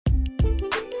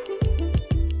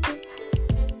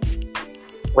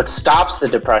what stops the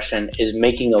depression is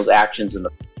making those actions in the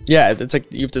Yeah, it's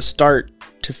like you have to start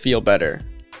to feel better.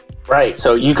 right.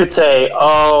 So you could say,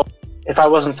 oh, if I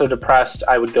wasn't so depressed,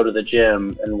 I would go to the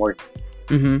gym and work.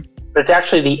 Mm-hmm. But it's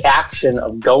actually the action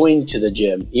of going to the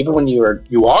gym, even when you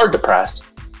are depressed,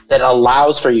 that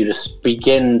allows for you to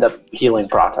begin the healing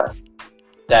process.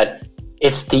 That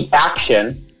it's the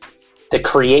action that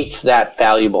creates that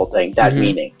valuable thing, that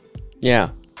meaning. Yeah.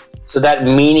 So that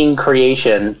meaning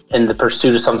creation in the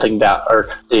pursuit of something,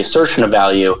 or the assertion of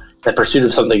value, the pursuit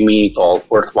of something meaningful,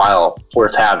 worthwhile,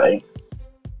 worth having,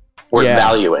 worth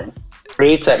valuing,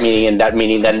 creates that meaning, and that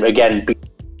meaning then again,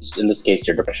 in this case,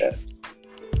 your depression.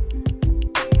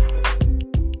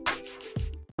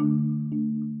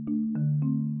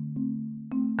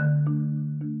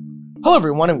 Hello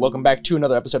everyone, and welcome back to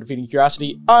another episode of Feeding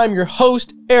Curiosity. I'm your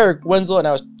host, Eric Wenzel, and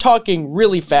I was talking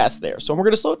really fast there, so we're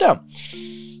going to slow it down.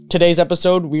 Today's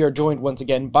episode, we are joined once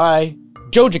again by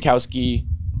Joe Jakowski,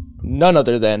 none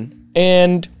other than,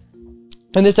 and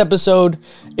this episode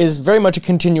is very much a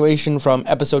continuation from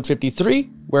episode 53,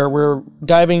 where we're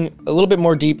diving a little bit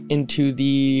more deep into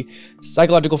the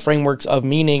psychological frameworks of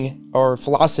meaning, or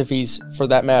philosophies for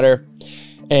that matter,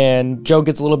 and Joe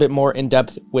gets a little bit more in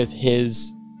depth with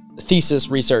his thesis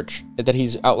research that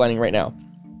he's outlining right now.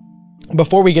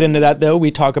 Before we get into that, though, we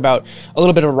talk about a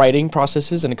little bit of writing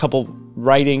processes and a couple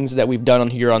writings that we've done on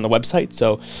here on the website.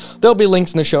 So there'll be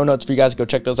links in the show notes for you guys to go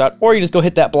check those out, or you just go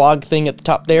hit that blog thing at the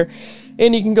top there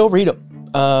and you can go read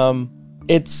them.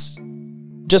 It's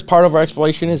just part of our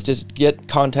exploration is just get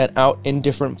content out in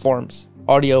different forms: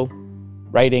 audio,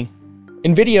 writing,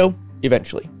 and video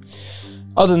eventually.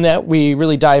 Other than that, we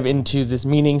really dive into this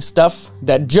meaning stuff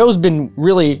that Joe's been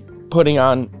really putting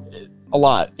on a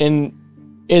lot. And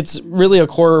it's really a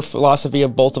core philosophy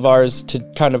of both of ours to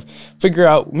kind of figure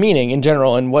out meaning in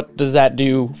general and what does that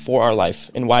do for our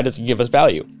life and why does it give us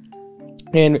value.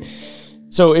 And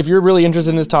so if you're really interested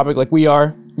in this topic like we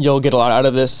are, you'll get a lot out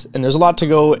of this. And there's a lot to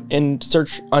go and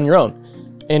search on your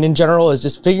own. And in general, is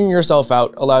just figuring yourself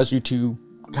out allows you to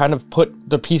kind of put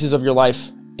the pieces of your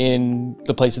life in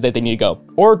the places that they need to go,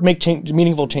 or make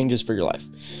meaningful changes for your life.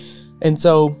 And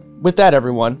so with that,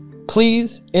 everyone,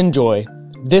 please enjoy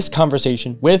this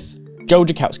conversation with Joe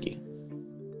Jakowski.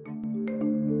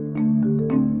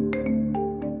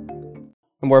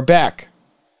 And we're back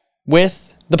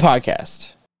with the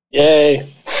podcast.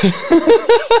 Yay.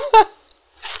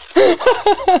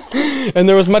 And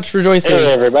there was much rejoicing.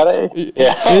 Hey, everybody.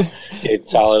 Yeah. Okay,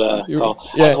 solid call.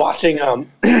 Yeah. I was watching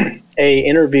a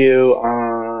interview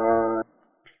on,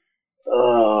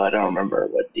 I don't remember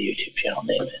what the YouTube channel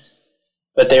name is,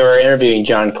 but they were interviewing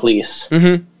John Cleese.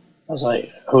 Mm-hmm. I was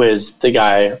like, who is the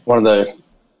guy, one of the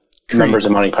members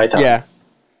of Monty Python? Yeah.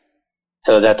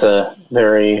 So that's a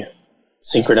very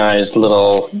synchronized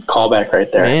little callback right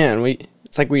there. Man,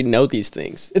 it's like we know these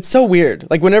things. It's so weird.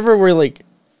 Like whenever we're like,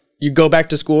 you go back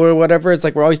to school or whatever, it's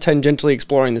like we're always tangentially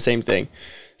exploring the same thing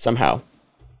somehow.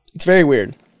 It's very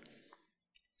weird.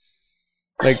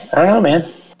 Like, I don't know,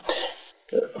 man.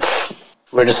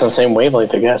 We're just on the same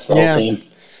wavelength, I guess, the whole team.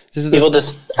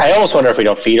 I almost wonder if we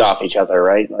don't feed off each other,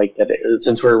 right? Like,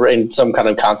 since we're in some kind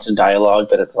of constant dialogue,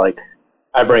 that it's like,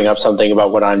 I bring up something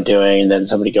about what I'm doing, and then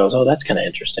somebody goes, oh, that's kind of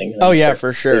interesting. Oh, yeah,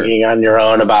 for sure. Thinking on your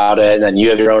own about it, and then you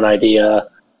have your own idea.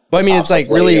 Well, I mean, it's like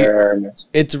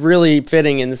it's really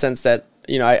fitting in the sense that,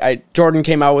 you know, Jordan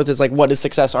came out with this, like, what is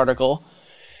success article.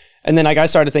 And then, like, I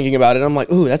started thinking about it, and I'm like,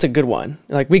 ooh, that's a good one.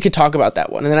 Like, we could talk about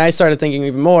that one. And then I started thinking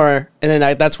even more, and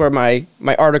then that's where my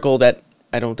article that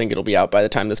I don't think it'll be out by the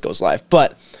time this goes live,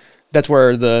 but that's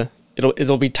where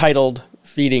it'll be titled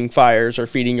Feeding Fires or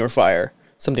Feeding Your Fire,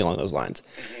 something along those lines.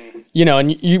 You know,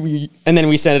 and and then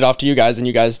we send it off to you guys, and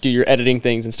you guys do your editing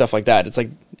things and stuff like that. It's like,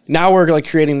 now we're like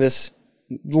creating this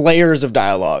layers of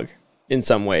dialogue in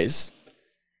some ways.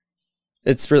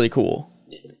 It's really cool.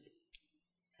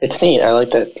 It's neat. I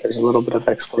like that there's a little bit of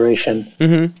exploration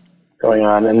going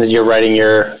on, and then you're writing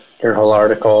your whole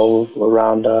article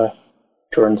around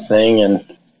Jordan's thing,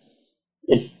 and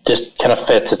it just kind of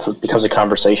fits. It becomes a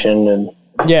conversation, and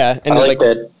yeah, and I like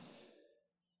that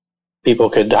people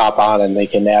could hop on and they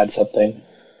can add something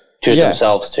to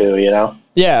themselves too. You know?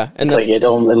 Yeah, and like it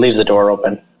leaves the door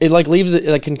open. It like leaves it,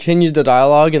 like continues the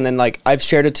dialogue, and then like I've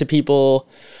shared it to people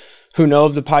who know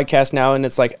of the podcast now, and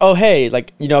it's like, oh, hey,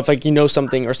 like, you know, if like, you know,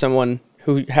 something or someone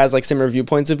who has like similar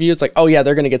viewpoints of you, it's like, oh yeah,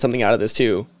 they're going to get something out of this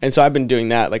too. And so I've been doing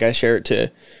that. Like I share it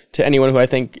to anyone who I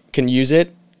think can use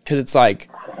it. 'Cause it's like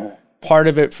part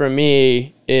of it for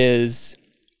me is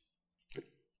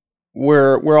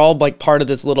we're all like part of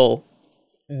this little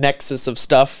nexus of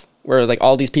stuff where like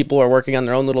all these people are working on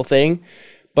their own little thing,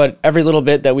 but every little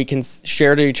bit that we can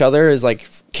share to each other is like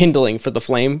kindling for the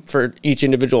flame for each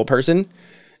individual person.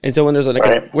 And so when there's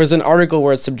there's an article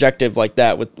where it's subjective like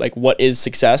that, with like what is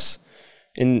success,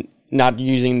 and not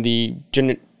using the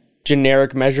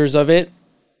generic measures of it,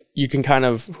 you can kind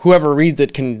of, whoever reads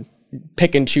it can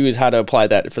pick and choose how to apply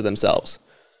that for themselves.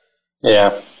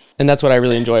 Yeah. And that's what I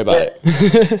really enjoy about it.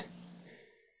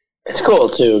 It's cool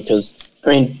too, because I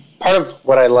mean, part of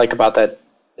what I like about that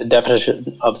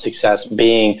definition of success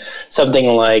being something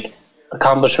like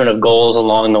accomplishment of goals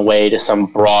along the way to some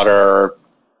broader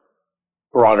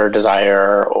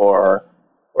desire, or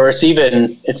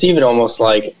it's even almost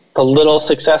like the little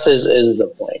successes is the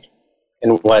point,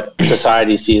 and what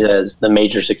society sees as the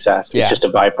major success is just a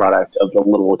byproduct of the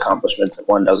little accomplishments that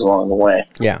one does along the way.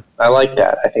 Yeah, I like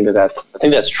that. I think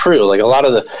that's true. Like a lot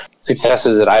of the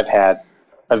successes that I've had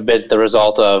have been the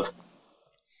result of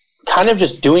kind of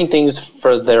just doing things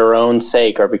for their own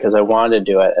sake, or because I wanted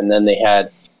to do it, and then they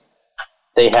had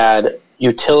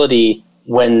utility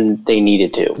when they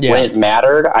needed to. Yeah. When it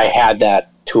mattered, I had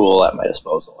that tool at my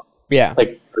disposal. Yeah.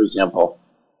 Like, for example,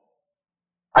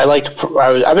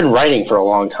 I've been writing for a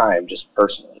long time, just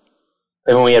personally.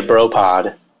 And when we had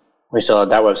BroPod, we still had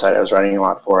that website, I was writing a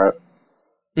lot for it.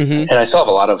 Mm-hmm. And I still have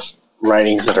a lot of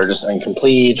writings that are just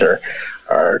incomplete, or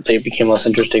they became less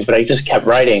interesting, but I just kept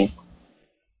writing.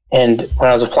 And when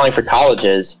I was applying for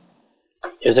colleges,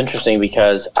 it was interesting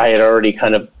because I had already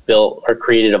kind of built or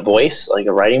created a voice, like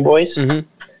a writing voice. Mm-hmm.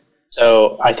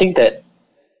 So I think that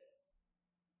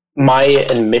my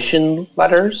admission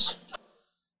letters,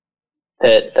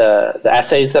 that the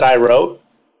essays that I wrote,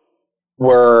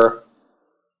 were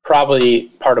probably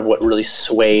part of what really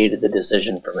swayed the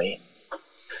decision for me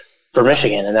for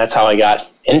Michigan, and that's how I got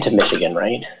into Michigan,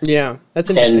 right? Yeah, that's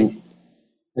interesting.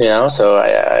 And, so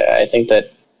I think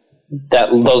that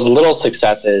those little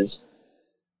successes,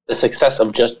 the success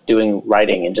of just doing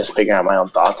writing and just figuring out my own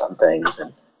thoughts on things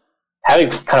and having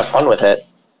kind of fun with it,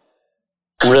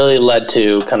 really led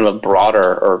to kind of a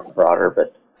broader,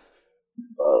 but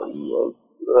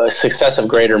a success of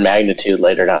greater magnitude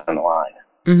later down the line.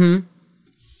 Mm-hmm.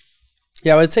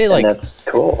 Yeah, I would say and that's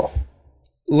cool.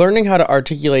 Learning how to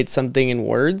articulate something in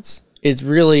words is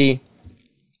really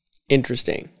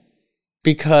interesting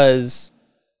because,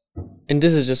 and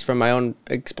this is just from my own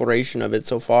exploration of it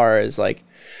so far, is like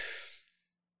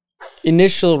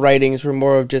initial writings were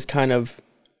more of just kind of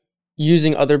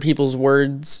using other people's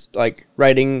words, like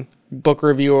writing book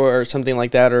review or something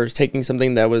like that, or taking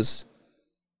something that was,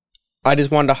 I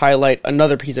just wanted to highlight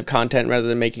another piece of content rather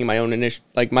than making my own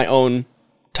my own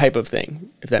type of thing,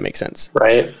 if that makes sense.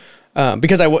 Right.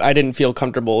 Because I didn't feel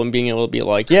comfortable in being able to be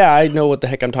like, yeah, I know what the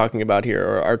heck I'm talking about here,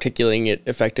 or articulating it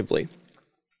effectively.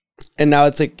 And now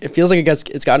it's like, it feels like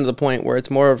it's gotten to the point where it's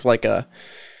more of like a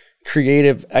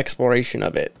creative exploration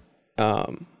of it.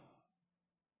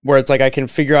 Where it's like I can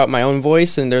figure out my own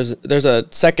voice, and there's a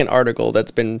second article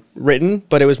that's been written,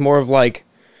 but it was more of like,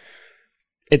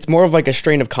 it's more of like a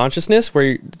strain of consciousness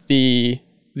where the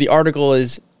article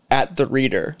is at the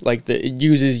reader, like it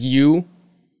uses you.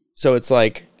 So it's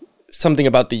like something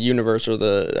about the universe or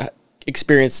the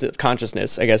experience of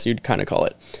consciousness, I guess you'd kind of call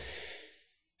it.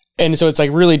 And so it's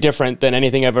like really different than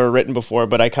anything I've ever written before,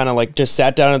 but I kind of like just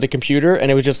sat down at the computer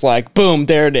and it was just like, boom,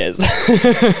 there it is.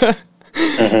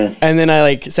 Mm-hmm. And then I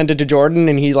like sent it to Jordan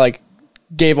and he like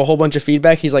gave a whole bunch of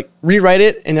feedback. He's like, rewrite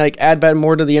it and like add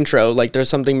more to the intro. Like there's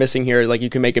something missing here. Like you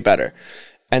can make it better.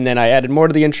 And then I added more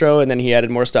to the intro and then he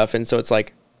added more stuff. And so it's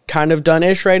like kind of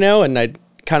done-ish right now. And I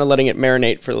kind of letting it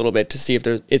marinate for a little bit to see if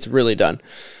it's really done.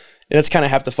 And that's kind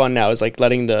of half the fun now, is like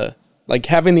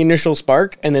having the initial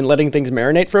spark and then letting things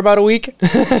marinate for about a week.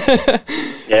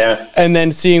 Yeah. And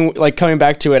then seeing, like, coming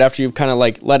back to it after you've kind of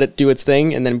like let it do its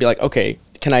thing and then be like, okay,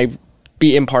 can I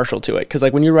be impartial to it? Because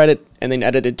like when you write it and then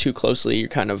edit it too closely, you're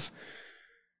kind of,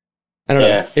 I don't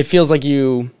know, it feels like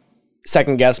you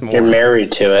second guess more. You're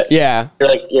married to it. Yeah. You're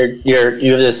like,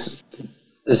 you have this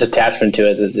attachment to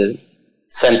it, the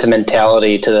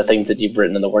sentimentality to the things that you've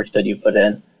written and the work that you put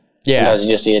in. Yeah. Sometimes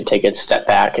you just need to take a step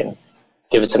back and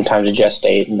give it some time to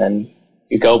gestate, and then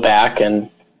you go back and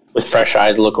with fresh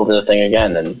eyes look over the thing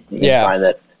again, and you find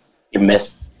that you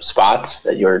missed spots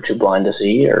that you're too blind to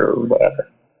see or whatever.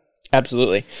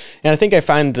 Absolutely. And I think I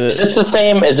find Is this the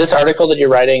same? Is this article that you're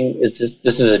writing, this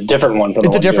is a different one from the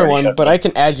one? It's a different one, but I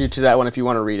can add you to that one if you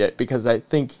want to read it, because I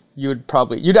think you'd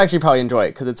actually probably enjoy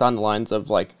it, because it's on the lines of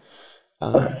like,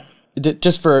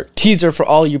 just for teaser for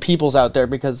all you peoples out there,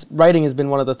 because writing has been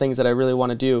one of the things that I really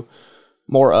want to do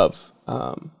more of.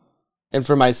 And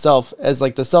for myself, as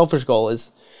like the selfish goal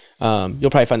is, you'll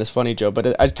probably find this funny, Joe,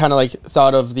 but I kind of like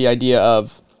thought of the idea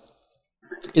of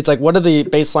it's like, what are the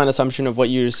baseline assumption of what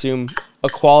you assume the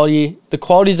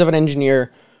qualities of an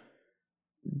engineer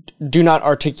do not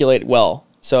articulate well?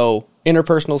 So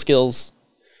interpersonal skills,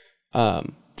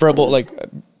 verbal, like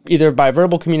either by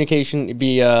verbal communication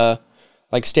via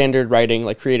like standard writing,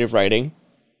 like creative writing,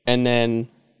 and then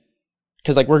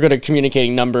because like we're good at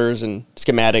communicating numbers and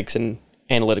schematics and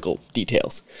analytical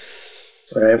details.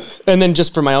 Right. And then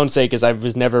just for my own sake, is I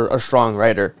was never a strong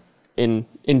writer in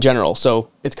general, so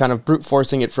it's kind of brute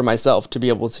forcing it for myself to be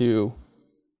able to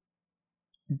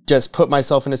just put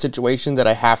myself in a situation that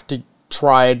I have to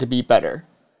try to be better.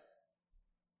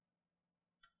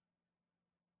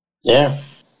 Yeah.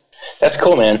 That's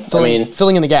cool, man.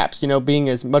 Filling in the gaps, being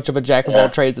as much of a jack of all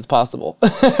trades as possible,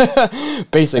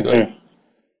 basically. Mm-hmm.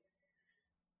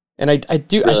 And I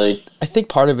do, really? I think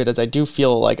part of it is I do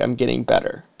feel like I'm getting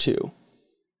better too.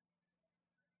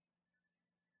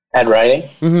 At writing,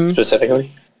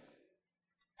 specifically?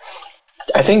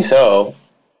 I think so.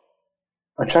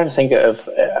 I'm trying to think of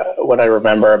what I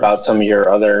remember about some of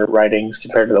your other writings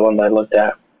compared to the one that I looked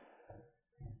at.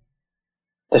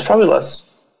 There's probably less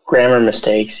grammar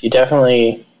mistakes. You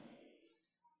definitely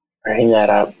writing that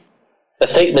up. The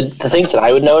things that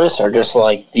I would notice are just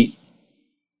like the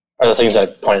things I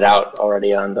pointed out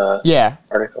already on the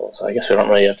article. So I guess we don't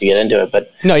really have to get into it. But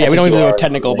no, we don't even go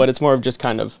technical, but it's more of just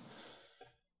kind of,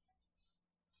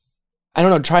 I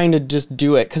don't know, trying to just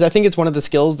do it. Because I think it's one of the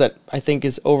skills that I think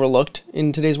is overlooked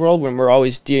in today's world when we're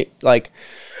always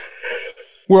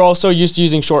we're also used to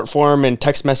using short form and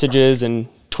text messages and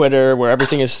Twitter where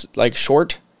everything is like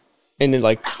short and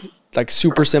like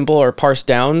super simple or parsed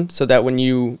down, so that when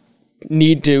you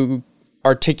need to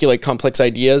articulate complex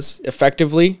ideas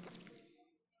effectively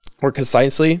or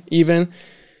concisely even,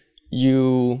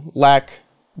 you lack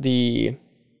the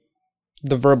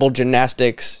verbal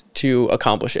gymnastics to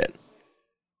accomplish it.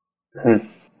 Mm-hmm.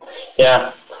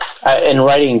 Yeah, and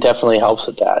writing definitely helps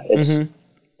with that.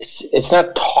 It's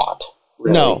not taught,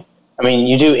 really. No. I mean,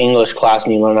 you do English class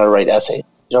and you learn how to write essays.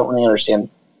 You don't really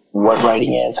understand what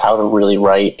writing is, how to really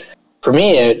write. For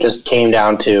me, it just came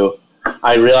down to,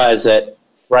 I realized that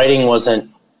writing wasn't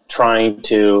trying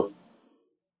to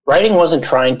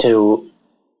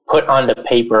put onto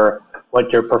paper what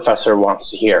your professor wants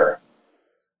to hear.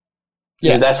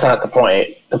 Yeah, that's not the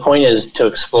point. The point is to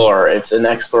explore. It's an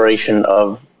exploration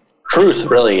of truth,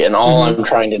 really. And all I'm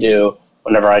trying to do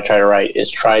whenever I try to write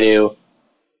is try to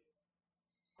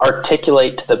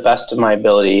articulate to the best of my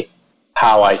ability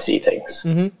how I see things.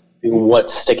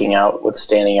 What's sticking out, what's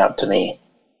standing out to me,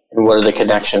 and what are the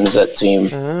connections that seem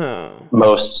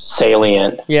most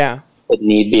salient that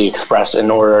need to be expressed in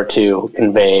order to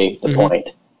convey the point.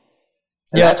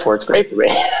 And that's where it's great for me.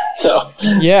 So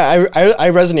I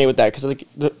resonate with that because like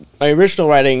my original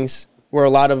writings were a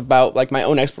lot about like my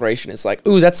own exploration. It's like,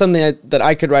 ooh, that's something that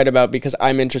I could write about because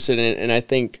I'm interested in it and I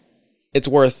think it's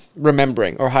worth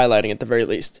remembering or highlighting at the very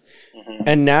least.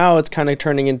 And now it's kind of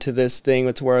turning into this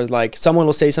thing where like someone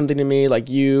will say something to me, like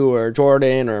you or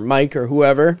Jordan or Mike or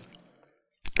whoever,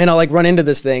 and I'll like run into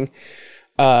this thing,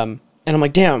 and I'm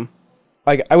like, damn,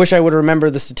 like I wish I would remember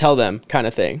this to tell them, kind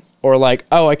of thing. Or like,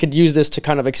 oh, I could use this to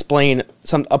kind of explain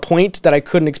a point that I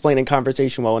couldn't explain in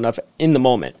conversation well enough in the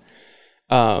moment.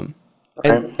 And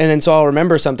then so I'll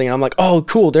remember something and I'm like, oh,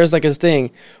 cool, there's like this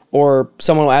thing. Or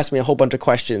someone will ask me a whole bunch of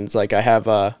questions. Like I have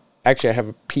a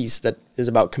piece that is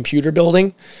about computer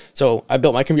building. So I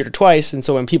built my computer twice. And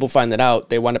so when people find that out,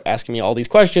 they wind up asking me all these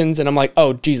questions. And I'm like,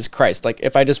 oh, Jesus Christ. Like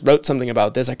if I just wrote something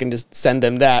about this, I can just send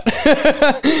them that.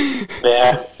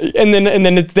 And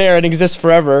then it's there and exists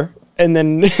forever. And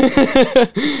then you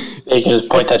can just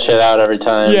point that shit out every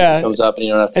time it comes up and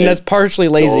you don't have to. And that's partially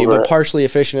lazy, but partially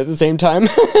efficient at the same time.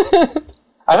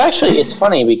 It's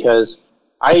funny because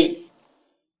I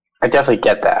definitely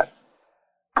get that.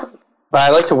 But I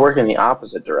like to work in the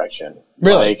opposite direction.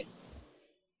 Really? Like,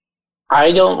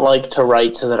 I don't like to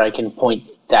write so that I can point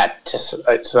that to,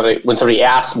 so that when somebody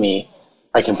asks me,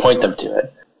 I can point them to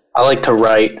it. I like to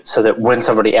write so that when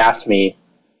somebody asks me,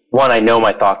 one, I know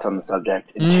my thoughts on the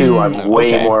subject, and two, I'm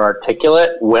way more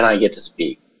articulate when I get to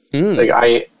speak.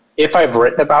 Like if I've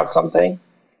written about something,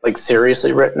 like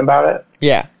seriously written about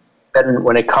it, then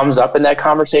when it comes up in that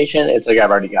conversation, it's like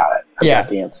I've already got it. I've got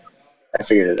the answer. I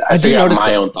figured it. I figured out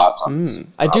my own thoughts on this.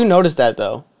 I do notice that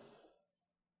though,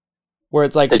 where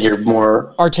it's like that you're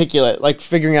more articulate, like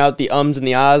figuring out the ums and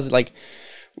the ahs. Like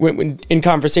when in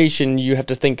conversation, you have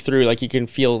to think through, like you can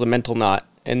feel the mental knot,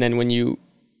 and then when you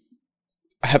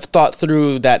have thought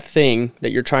through that thing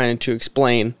that you're trying to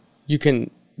explain, you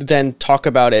can then talk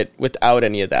about it without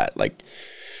any of that. Like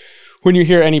when you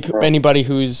hear anybody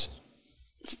who's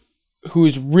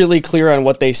really clear on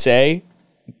what they say,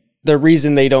 the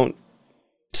reason they don't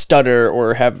stutter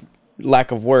or have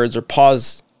lack of words or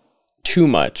pause too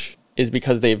much is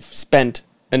because they've spent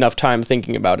enough time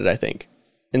thinking about it, I think.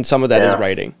 And some of that is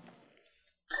writing.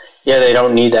 Yeah, they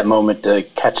don't need that moment to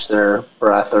catch their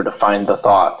breath or to find the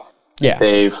thought. Yeah.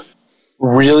 They've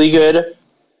really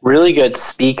good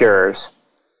speakers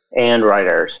and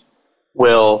writers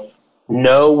will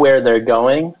know where they're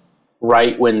going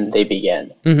right when they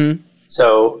begin. Mm-hmm.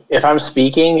 So if I'm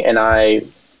speaking and I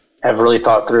have really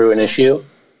thought through an issue,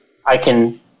 I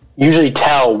can usually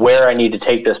tell where I need to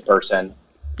take this person.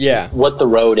 Yeah. What the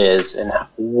road is and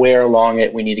where along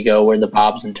it we need to go, where the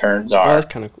bobs and turns are. Oh, that's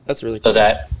kind of cool. That's really cool.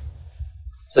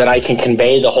 So that I can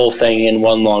convey the whole thing in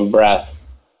one long breath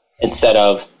instead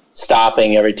of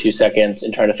stopping every 2 seconds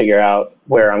and trying to figure out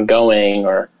where I'm going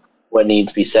or what needs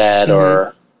to be said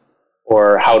or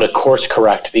how to course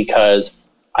correct because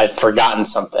I've forgotten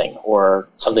something or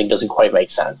something doesn't quite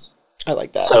make sense. I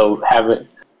like that.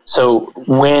 So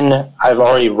when I've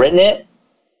already written it,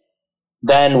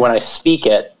 then when I speak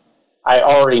it, I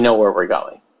already know where we're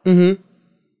going. Mm-hmm.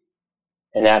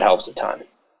 And that helps a ton.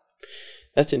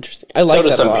 That's interesting. I like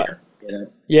that a lot. Beer, you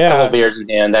know? Yeah. A couple beers in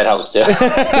hand, that helps too.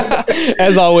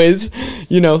 As always,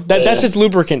 that's just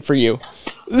lubricant for you.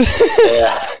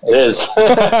 Yeah, it is.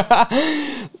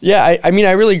 Yeah, I mean,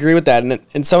 I really agree with that.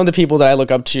 And some of the people that I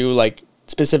look up to, like,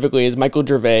 specifically is Michael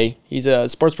Gervais. He's a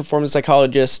sports performance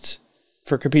psychologist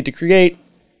for Compete to Create,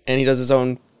 and he does his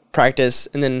own practice.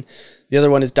 And then the other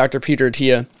one is Dr. Peter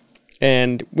Attia.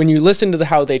 And when you listen to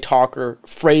how they talk or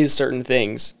phrase certain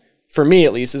things, for me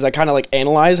at least, is I kind of like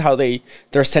analyze how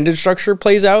their sentence structure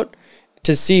plays out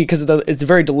to see, because it's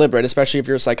very deliberate, especially if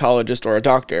you're a psychologist or a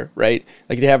doctor, right?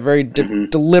 Like they have very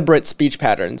deliberate speech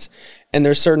patterns. And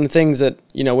there's certain things that,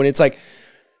 when it's like,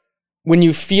 when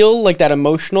you feel like that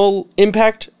emotional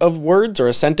impact of words or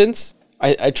a sentence,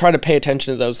 I try to pay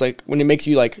attention to those. Like when it makes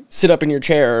you like sit up in your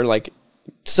chair or like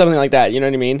something like that, you know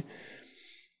what I mean?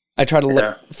 I try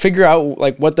to figure out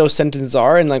like what those sentences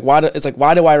are and like why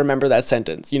do I remember that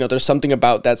sentence? There's something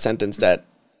about that sentence that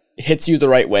hits you the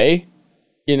right way.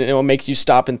 It makes you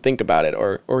stop and think about it,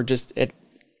 or just it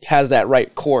has that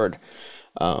right chord.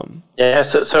 Yeah.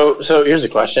 So here's a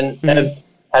question: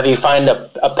 Have you find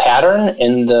a pattern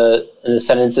in the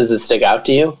sentences that stick out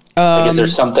to you? Like, is there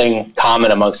something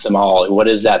common amongst them all? What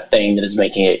is that thing that is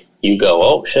making you go,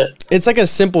 oh shit? It's like a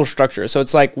simple structure. So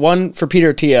it's like one for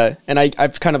Peter Attia, and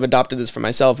I've kind of adopted this for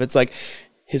myself. It's like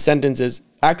his sentence is,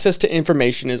 access to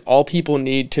information is all people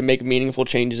need to make meaningful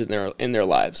changes in their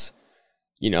lives.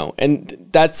 And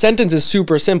that sentence is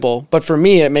super simple, but for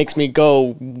me, it makes me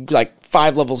go like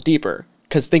 5 levels deeper,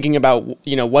 because thinking about,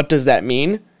 what does that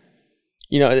mean?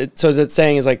 So that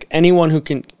saying is like anyone who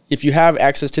can, if you have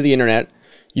access to the internet,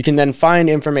 you can then find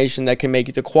information that can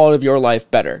make the quality of your life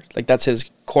better. Like that's his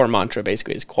core mantra,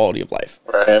 basically, is quality of life.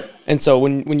 Right. And so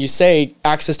when you say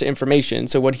access to information,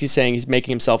 so what he's saying, he's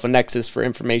making himself a nexus for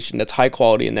information that's high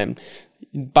quality. And then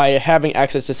by having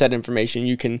access to said information,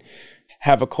 you can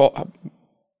have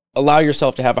allow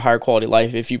yourself to have a higher quality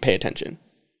life if you pay attention.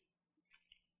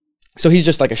 So he's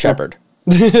just like a shepherd.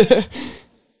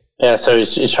 Yeah, so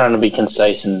he's trying to be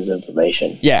concise in his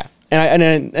information. Yeah,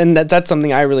 and that's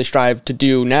something I really strive to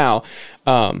do now.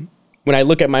 When I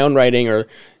look at my own writing, or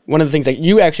one of the things that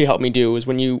you actually helped me do is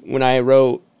when I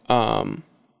wrote,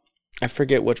 I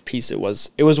forget which piece it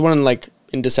was. It was one like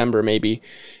in December maybe,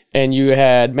 and you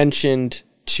had mentioned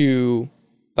to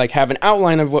like have an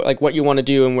outline of what you want to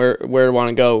do and where you want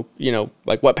to go.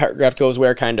 Like what paragraph goes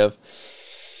where, kind of.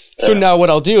 So now what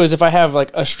I'll do is if I have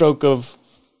like a stroke of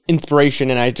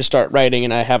inspiration and I just start writing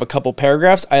and I have a couple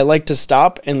paragraphs, I like to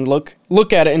stop and look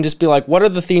at it and just be like, what are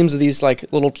the themes of these like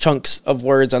little chunks of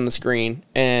words on the screen?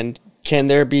 And can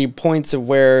there be points of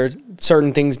where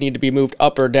certain things need to be moved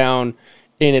up or down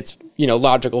in its,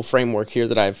 logical framework here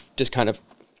that I've just kind of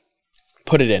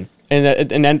put it in.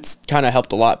 And that's kind of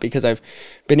helped a lot, because I've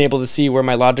been able to see where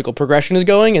my logical progression is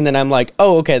going. And then I'm like,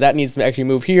 oh, okay, that needs to actually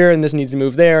move here and this needs to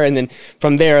move there. And then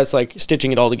from there, it's like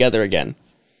stitching it all together again.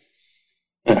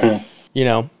 Mm-hmm.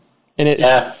 And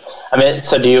yeah. I mean,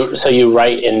 so do you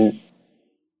write an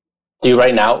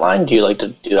outline? Do you like to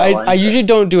do outlines? I usually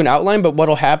don't do an outline, but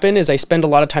what'll happen is I spend a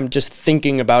lot of time just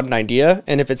thinking about an idea.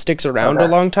 And if it sticks around a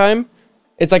long time,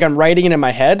 it's like I'm writing it in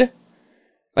my head.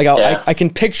 Like I can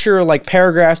picture like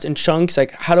paragraphs and chunks,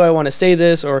 like how do I want to say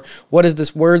this, or what is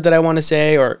this word that I want to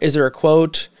say, or is there a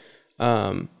quote?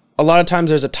 A lot of times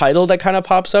there's a title that kind of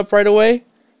pops up right away.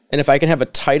 And if I can have a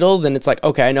title, then it's like,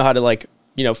 okay, I know how to like,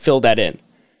 fill that in.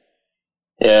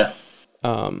 Yeah.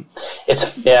 I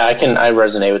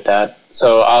resonate with that.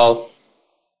 So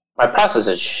my process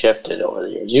has shifted over the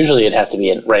years. Usually it has to be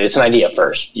it's an idea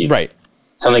first. Right.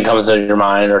 Something comes to your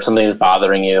mind or something is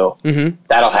bothering you. Mm-hmm.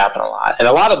 That'll happen a lot. And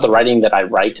a lot of the writing that I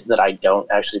write that I don't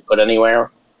actually put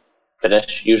anywhere,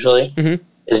 finish usually,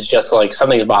 is just like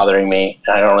something's bothering me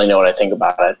and I don't really know what I think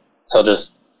about it. So I'll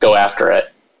just go after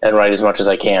it and write as much as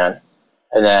I can.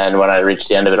 And then when I reach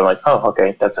the end of it, I'm like, oh,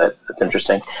 okay, that's it. That's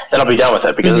interesting. Then I'll be done with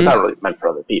it because it's not really meant for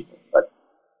other people. But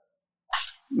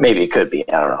maybe it could be.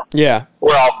 I don't know. Yeah.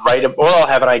 Or I'll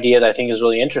have an idea that I think is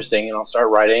really interesting, and I'll start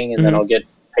writing, and then I'll get a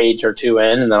page or two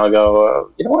in, and then I'll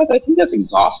go, you know what? I think that's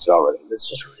exhausted already. It's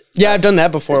just really I've done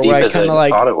that before. Where I kind of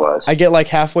like thought it was. I get like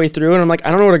halfway through, and I'm like,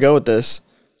 I don't know where to go with this.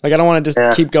 Like I don't want to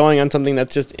just keep going on something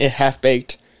that's just half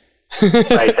baked.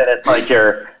 Right. Then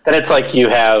it's like you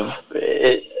have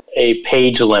a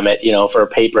page limit, for a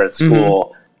paper at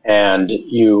school, and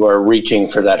you are reaching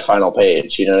for that final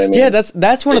page. You know what I mean? Yeah,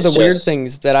 that's one of the weird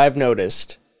things that I've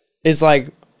noticed is like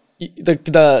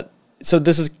so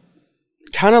this is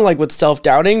kind of like with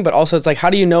self-doubting, but also it's like, how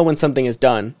do you know when something is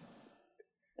done?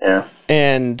 Yeah.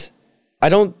 And I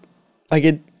don't like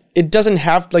it. It doesn't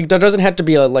have there doesn't have to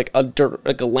be a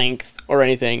length or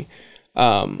anything.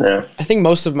 I think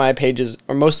most of my pages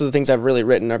or most of the things I've really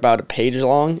written are about a page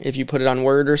long if you put it on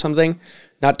Word or something,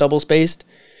 not double spaced.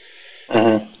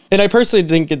 And I personally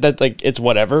think that like it's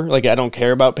whatever. Like I don't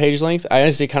care about page length. I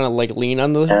honestly kind of like lean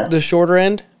on the shorter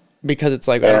end because it's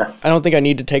like I don't think I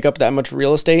need to take up that much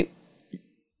real estate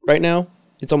right now.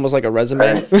 It's almost like a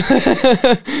resume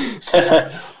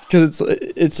because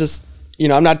it's just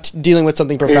I'm not dealing with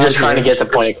something profound. You're just trying to get the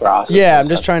point across. Yeah, I'm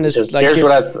just trying to here's get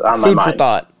what's on my food mind. for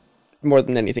thought more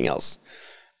than anything else.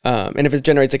 And if it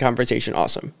generates a conversation,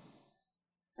 awesome.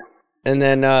 And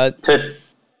then go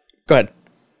ahead.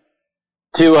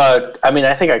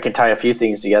 I think I can tie a few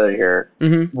things together here.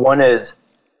 One is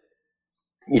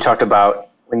you talked about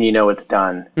when you know it's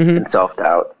done and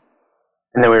self-doubt.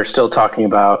 And then we were still talking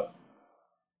about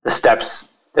the steps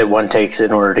that one takes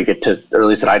in order to get to, or at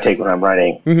least that I take when I'm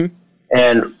writing.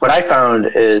 And what I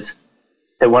found is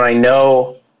that when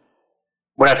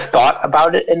I've thought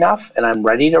about it enough and I'm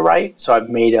ready to write, so I've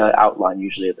made an outline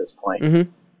usually at this point.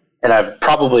 And I've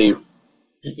probably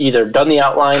either done the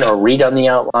outline or redone the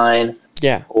outline.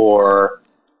 Yeah. Or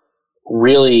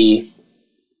really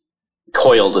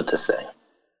toiled with this thing.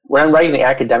 When I'm writing the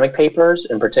academic papers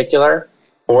in particular,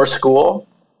 or school,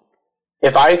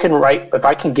 if I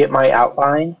can get my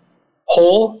outline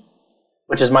whole,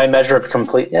 which is my measure of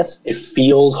completeness, it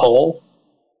feels whole.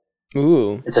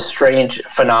 Ooh. It's a strange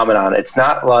phenomenon. It's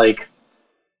not like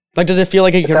does it feel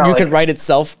like you could write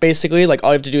itself basically? Like all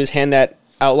you have to do is hand that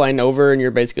outline over and you're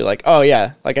basically like, oh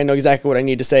yeah, like I know exactly what I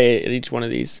need to say at each one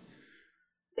of these.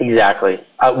 Exactly.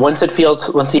 Once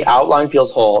the outline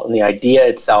feels whole and the idea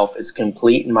itself is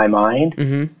complete in my mind,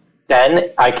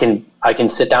 then I can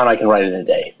sit down. I can write it in a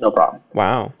day, no problem.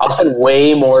 Wow. I'll spend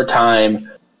way more time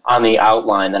on the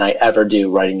outline than I ever do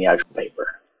writing the actual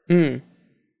paper.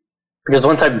 Because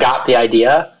once I've got the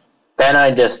idea, then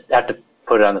I just have to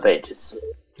put it on the pages.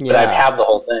 But I have the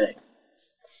whole thing,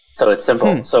 so it's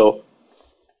simple. So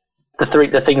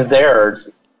the things there are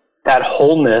that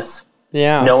wholeness,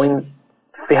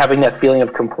 having that feeling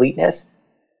of completeness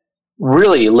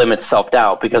really limits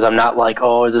self-doubt because I'm not like,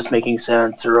 oh, is this making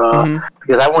sense? Or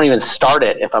because I won't even start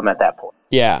it if I'm at that point.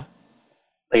 Yeah.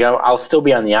 Like I'll still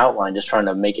be on the outline just trying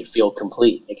to make it feel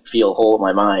complete, make it feel whole in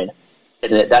my mind.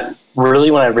 And that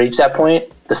really, when I reach that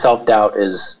point, the self-doubt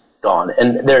is gone.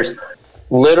 And there's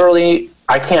literally,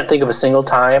 I can't think of a single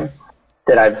time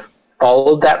that I've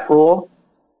followed that rule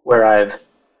where I've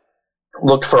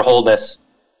looked for wholeness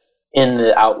in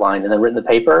the outline and then written the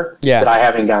paper, that I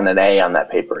haven't gotten an A on that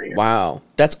paper here. Wow.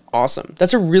 That's awesome.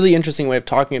 That's a really interesting way of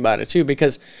talking about it too,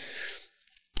 because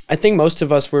I think most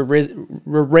of us were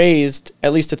raised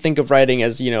at least to think of writing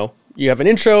as, you have an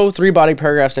intro, 3 body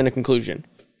paragraphs, and a conclusion.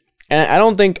 And I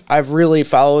don't think I've really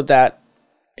followed that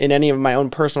in any of my own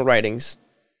personal writings,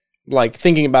 like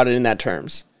thinking about it in that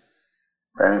terms.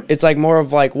 Right. It's like more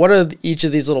of like, what are each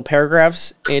of these little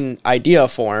paragraphs in idea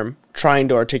form trying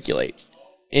to articulate?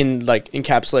 In like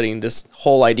encapsulating this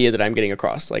whole idea that I'm getting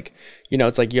across. Like,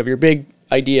 it's like you have your big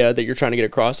idea that you're trying to get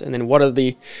across, and then what are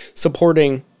the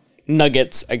supporting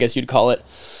nuggets, I guess you'd call it,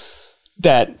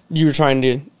 that you're trying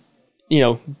to,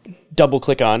 double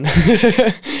click on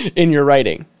in your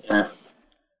writing. Yeah.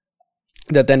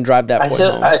 That then drive that point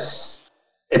home.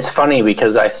 It's funny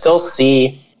because I still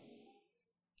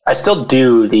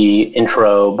do the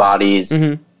intro bodies.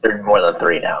 There's more than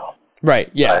 3 now. Right,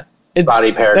 yeah.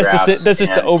 Body paragraphs. That's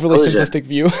just the overly simplistic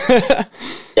view.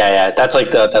 yeah. That's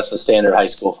the standard high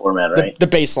school format, right? The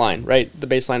baseline, right? The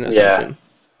baseline assumption.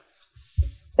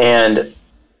 Yeah. And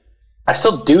I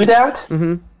still do that,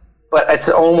 but it's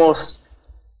almost,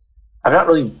 I'm not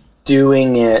really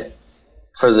doing it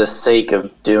for the sake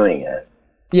of doing it.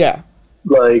 Yeah.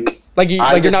 Like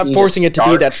you're not forcing it to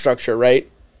be that structure, right?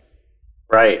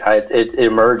 Right. It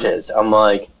emerges. I'm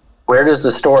like, where does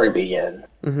the story begin?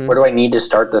 Where do I need to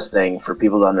start this thing for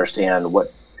people to understand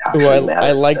what actually matters?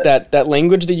 I like that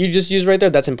language that you just used right there.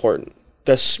 That's important.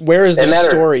 Where is the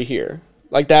story here?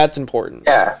 Like, that's important.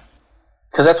 Yeah.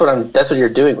 Because that's what you're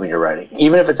doing when you're writing.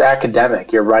 Even if it's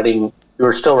academic,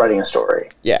 you're still writing a story.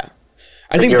 Yeah.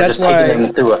 I think that's why you're just taking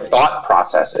them through a thought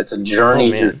process. It's a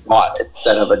journey through thought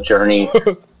instead of a journey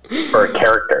for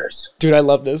characters. Dude, I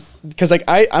love this. Because like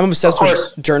I'm obsessed with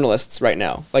journalists right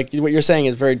now. Like, what you're saying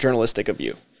is very journalistic of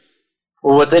you.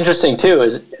 Well, what's interesting too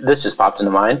is, this just popped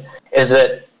into mind, is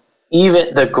that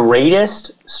even the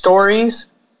greatest stories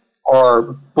are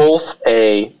both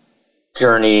a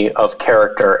journey of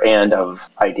character and of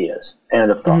ideas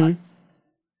and of thought.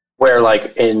 Where,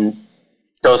 like, in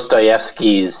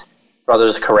Dostoevsky's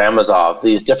Brothers Karamazov,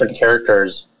 these different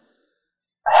characters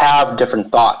have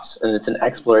different thoughts, and it's an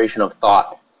exploration of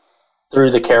thought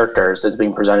through the characters that's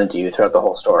being presented to you throughout the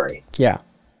whole story. Yeah.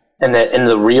 And that in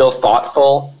the real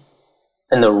thoughtful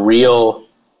and the real,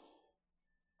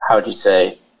 how would you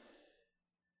say,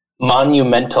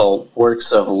 monumental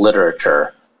works of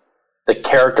literature, the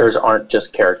characters aren't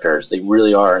just characters. They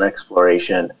really are an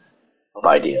exploration of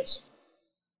ideas.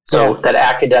 So that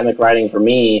academic writing for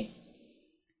me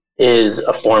is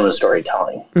a form of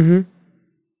storytelling. And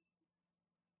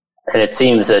it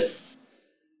seems that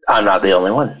I'm not the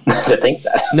only one that thinks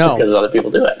that. No. Because other people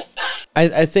do it.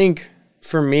 I think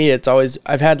for me, it's always,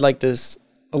 I've had like this,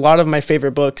 a lot of my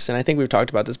favorite books, and I think we've talked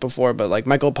about this before, but like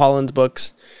Michael Pollan's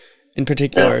books in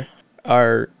particular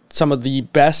are some of the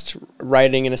best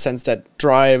writing in a sense that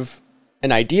drive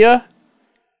an idea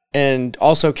and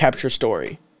also capture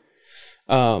story.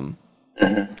 And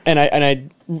I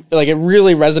like, it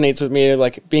really resonates with me,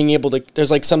 like being able to,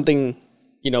 there's like something,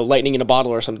 lightning in a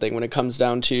bottle or something when it comes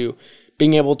down to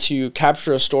being able to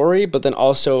capture a story, but then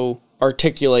also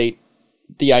articulate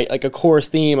like a core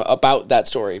theme about that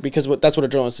story, because that's what a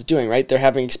journalist is doing, right? They're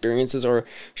having experiences or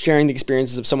sharing the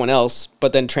experiences of someone else,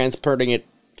 but then transporting it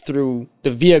through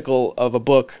the vehicle of a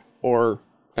book or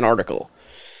an article.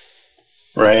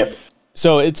 Right.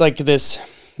 So it's like this,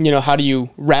 how do you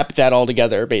wrap that all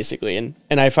together, basically? And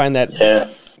I find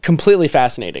that completely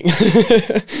fascinating.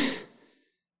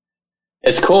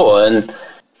 It's cool. And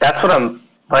that's what when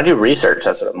I do research,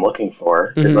 that's what I'm looking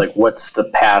for. Is like, what's the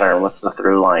pattern? What's the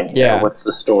through line? Yeah. What's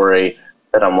the story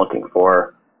that I'm looking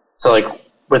for? So like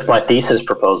with my thesis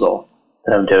proposal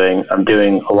that I'm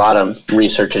doing a lot of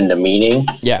research into meaning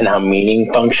and how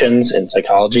meaning functions in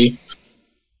psychology.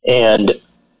 And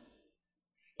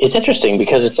it's interesting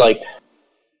because it's like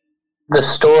the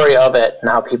story of it and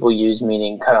how people use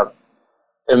meaning kind of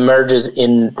emerges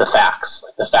in the facts.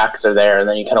 Like the facts are there, and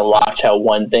then you kind of watch how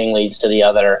one thing leads to the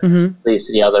other, leads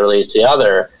to the other, leads to the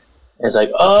other. And it's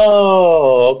like,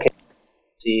 oh, okay.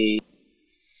 See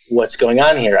what's going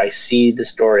on here. I see the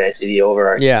story. I see the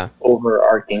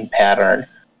overarching pattern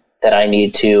that I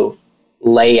need to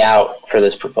lay out for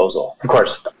this proposal. Of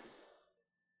course,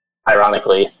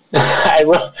 ironically, I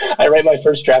write my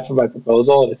first draft for my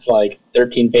proposal, and it's like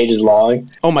 13 pages long.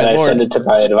 Oh my Lord. I send it to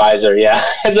my advisor. Yeah,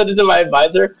 I send it to my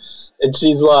advisor, and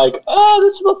she's like, "Oh,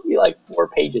 this is supposed to be like 4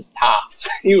 pages tops.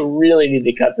 You really need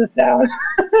to cut this down."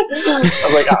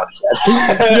 I'm like, "Oh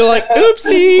shit!" You're like,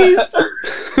 "Oopsies!"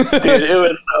 Dude, it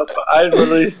was so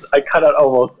fun. I cut out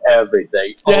almost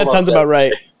everything. Yeah, it sounds about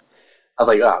right. I was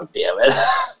like, "Oh, damn it!"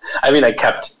 I mean, I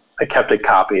kept a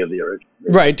copy of the original.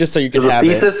 Right, just so you can have it.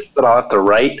 The thesis that I'll have to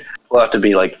write will have to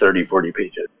be like 30, 40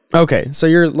 pages. Okay, so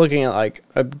you're looking at like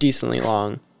a decently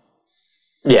long.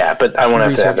 Yeah, but I won't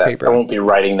have to have that. Paper. I won't be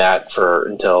writing that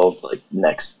until like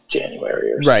next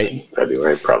January or something.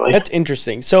 February probably. That's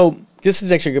interesting. So this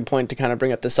is actually a good point to kind of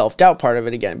bring up the self-doubt part of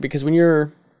it again, because when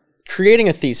you're creating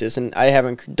a thesis, and I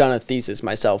haven't done a thesis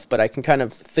myself, but I can kind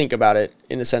of think about it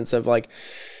in a sense of like,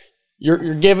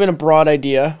 you're given a broad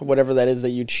idea, whatever that is that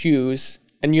you choose,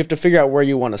 and you have to figure out where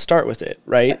you want to start with it,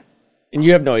 right? And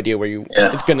you have no idea where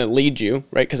it's going to lead you,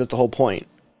 right? Because that's the whole point.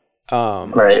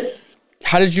 Right.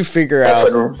 How did you figure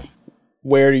out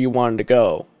where you wanted to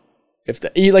go?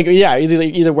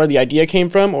 Either where the idea came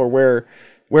from, or where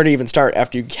to even start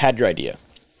after you had your idea.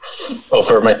 Oh,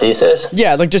 for my thesis?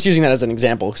 Yeah, like just using that as an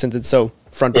example, since it's so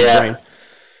front of the brain.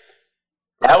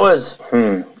 That was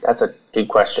that's a good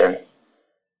question.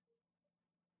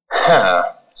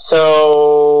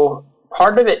 So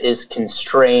part of it is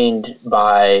constrained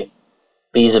by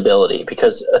feasibility,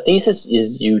 because a thesis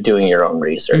is you doing your own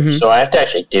research. Mm-hmm. So I have to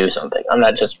actually do something. I'm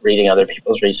not just reading other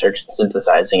people's research and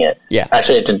synthesizing it. Yeah. I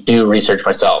actually have to do research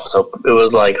myself. So it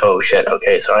was like, oh shit,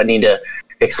 okay, so I need to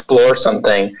explore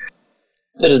something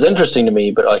that is interesting to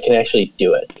me, but I can actually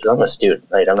do it. Because I'm a student,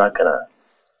 right? I'm not going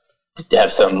to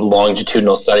have some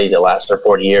longitudinal study that lasts for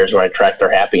 40 years where I track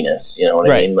their happiness. You know what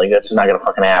I mean? Like, that's not going to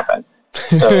fucking happen.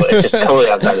 So it's just totally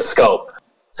outside the scope.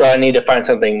 So I need to find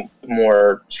something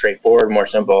more straightforward, more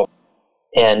simple.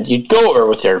 And you'd go over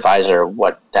with your advisor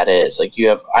what that is. Like,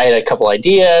 I had a couple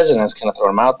ideas, and I was kind of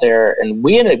throwing them out there. And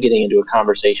we ended up getting into a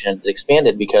conversation that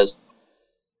expanded because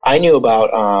I knew about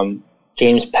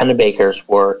James Pennebaker's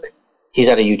work. He's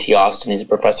out of UT Austin. He's a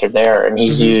professor there, and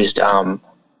he's used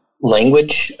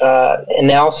language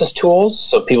analysis tools.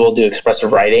 So people do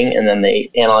expressive writing, and then they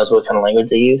analyze what kind of language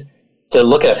they use to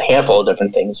look at a handful of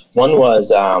different things. One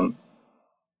was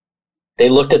they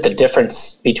looked at the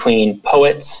difference between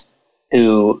poets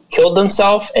who killed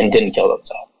themselves and didn't kill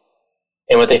themselves.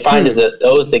 And what they find is that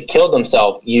those that killed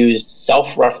themselves used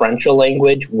self-referential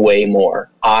language way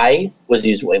more. I was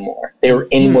used way more. They were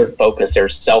inward focused. They were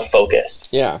self-focused.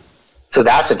 Yeah. So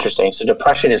that's interesting. So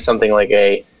depression is something like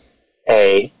a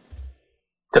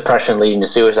depression leading to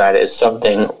suicide is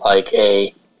something like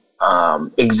a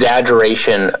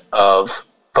exaggeration of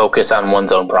focus on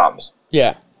one's own problems.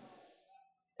 Yeah.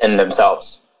 And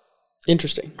themselves.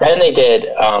 Interesting. Then they did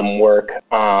work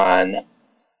on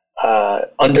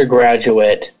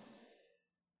undergraduate,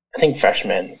 I think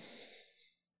freshmen,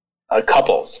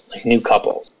 couples, like new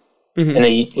couples. Mm-hmm. And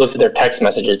they looked at their text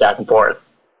messages back and forth.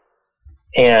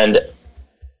 And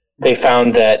they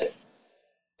found that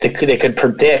they could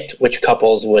predict which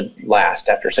couples would last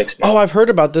after 6 months. Oh, I've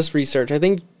heard about this research. I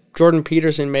think Jordan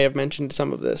Peterson may have mentioned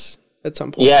some of this at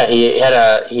some point. Yeah, he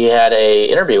had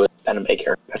a interview with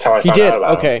Pennebaker. That's how I found out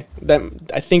about him. That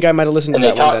I think I might have listened to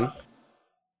that one then.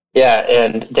 Yeah,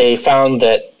 and they found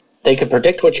that they could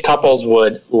predict which couples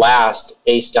would last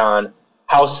based on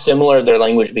how similar their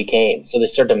language became. So they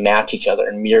started to match each other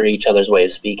and mirror each other's way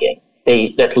of speaking.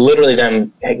 That's literally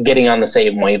them getting on the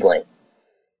same wavelength.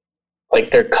 Like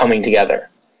they're coming together.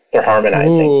 They're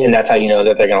harmonizing. Ooh. And that's how you know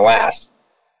that they're going to last.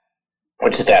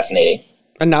 Which is fascinating.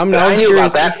 And now I'm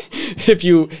curious if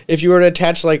you were to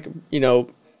attach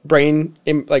brain,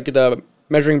 like the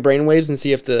measuring brain waves and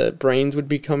see if the brains would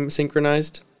become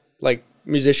synchronized, like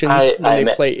musicians when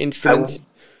they play instruments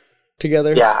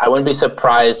together. Yeah, I wouldn't be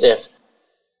surprised if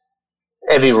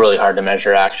it'd be really hard to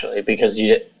measure actually, because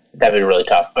that'd be really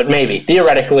tough. But maybe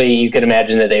theoretically, you could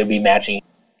imagine that they would be matching.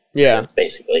 Yeah,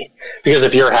 basically, because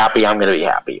if you're happy, I'm going to be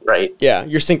happy, right? Yeah,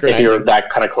 you're synchronizing. If you're that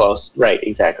kind of close, right?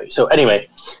 Exactly. So anyway,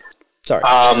 sorry.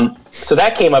 So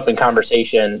that came up in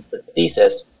conversation with the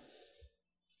thesis,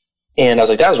 and I was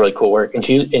like, that was really cool work. And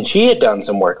she had done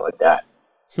some work like that,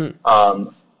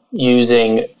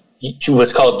 using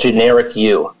what's called generic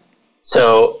U.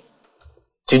 So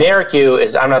generic U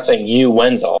is, I'm not saying you,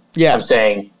 Wenzel. Yeah. I'm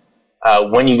saying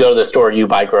when you go to the store, you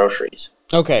buy groceries.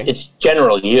 Okay. It's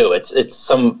general you. It's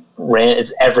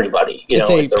everybody. It's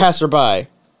a passerby.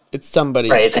 It's somebody.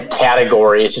 Right. It's a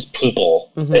category. It's just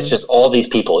people. Mm-hmm. It's just all these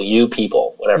people. You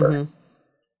people. Whatever. Mm-hmm.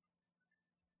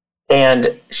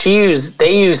 And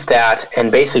they used that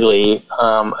and basically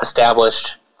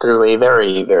established through a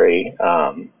very, very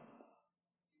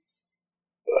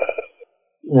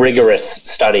rigorous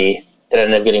study that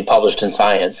ended up getting published in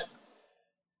Science,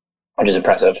 which is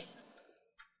impressive.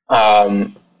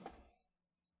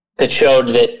 That showed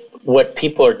that what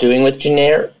people are doing with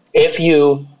generic, if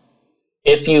you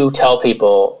tell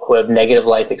people who have negative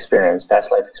life experience,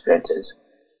 past life experiences,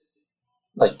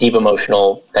 like deep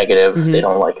emotional, negative, they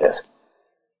don't like this,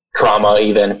 trauma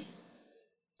even,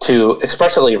 to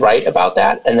expressively write about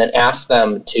that and then ask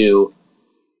them to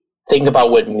think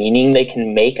about what meaning they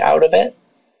can make out of it,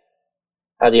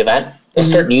 out of the event, and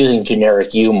start using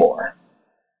generic you more.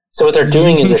 So what they're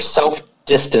doing is they're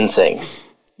self-distancing.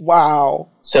 Wow.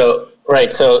 So,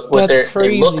 right, so what that's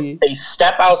crazy. They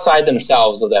step outside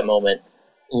themselves of that moment,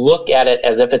 look at it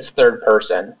as if it's third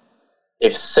person.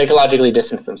 They've psychologically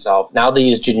distanced themselves. Now they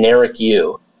use generic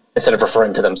you instead of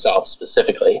referring to themselves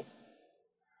specifically.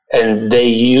 And they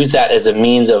use that as a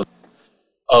means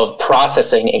of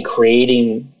processing and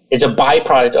creating. It's a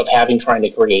byproduct of trying to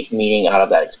create meaning out of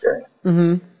that experience.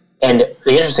 Mm-hmm. And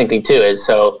the interesting thing, too, is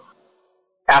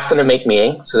ask them to make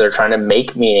meaning. So they're trying to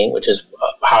make meaning, which is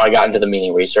how I got into the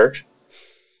meaning research.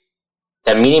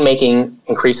 That meaning making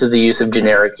increases the use of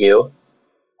generic you.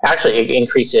 Actually, it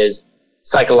increases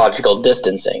psychological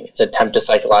distancing. It's an attempt to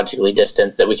psychologically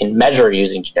distance that we can measure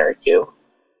using generic you.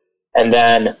 And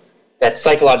then that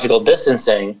psychological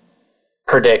distancing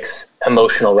predicts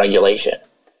emotional regulation.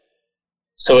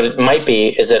 So what it might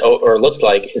be is that, or it looks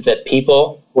like, is that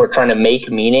people who are trying to make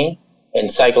meaning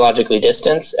and psychologically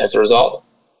distance as a result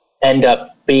end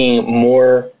up being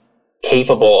more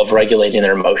capable of regulating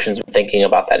their emotions when thinking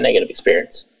about that negative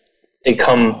experience. They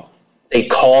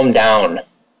calm down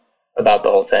about the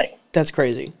whole thing. That's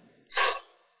crazy.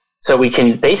 So we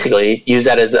can basically use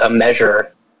that as a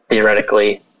measure,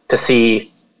 theoretically, to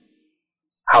see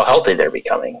how healthy they're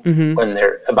becoming when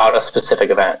they're about a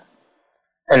specific event.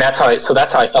 And that's how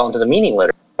I fell into the meaning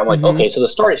literature. I'm like, okay, so the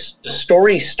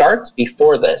story starts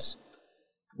before this.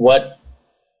 What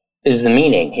is the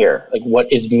meaning here? Like,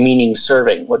 what is meaning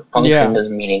serving? What function does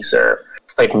meaning serve?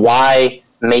 Like, why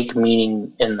make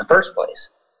meaning in the first place?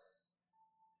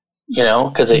 You know,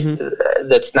 because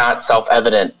that's not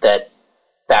self-evident that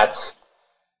that's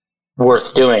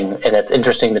worth doing, and it's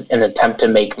interesting that in an attempt to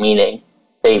make meaning,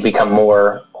 they become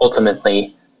more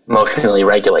ultimately emotionally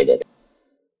regulated.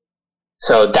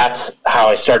 So that's how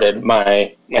I started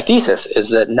my thesis, is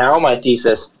that now my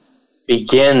thesis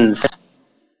begins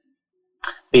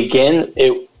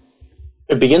it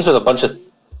begins with a bunch of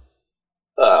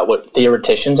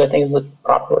theoreticians, I think is the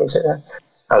proper way to say that.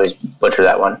 I always butcher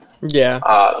that one. Yeah.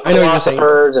 I know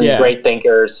philosophers and great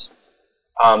thinkers.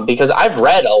 Because I've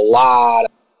read a lot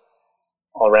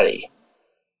already.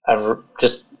 I've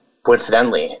just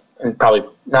coincidentally, and probably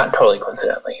not totally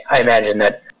coincidentally, I imagine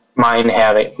that my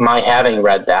having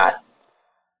read that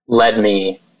led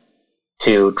me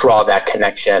to draw that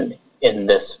connection in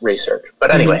this research.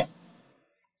 But anyway,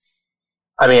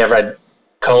 I mean, I've read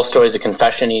Tolstoy's A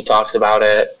Confession. He talks about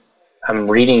it. I'm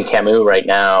reading Camus right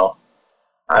now.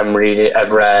 I've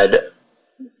read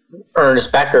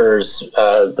Ernest Becker's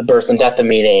The Birth and Death of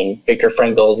Meaning, Viktor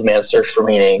Frankl's Man's Search for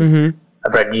Meaning.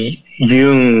 I've read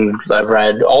Jung. I've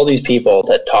read all these people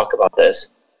that talk about this.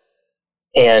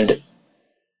 And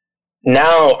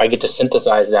now I get to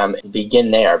synthesize them and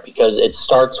begin there, because it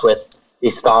starts with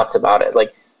these thoughts about it.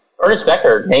 Like, Ernest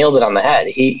Becker nailed it on the head.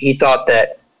 He thought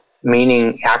that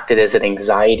meaning acted as an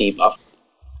anxiety buffer,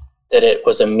 that it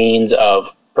was a means of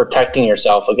protecting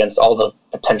yourself against all the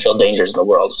potential dangers in the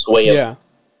world. It's a way of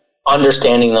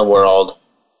understanding the world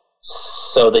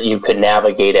so that you could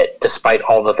navigate it despite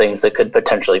all the things that could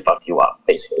potentially fuck you up,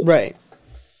 basically. Right.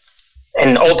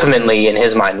 And ultimately, in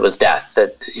his mind, was death.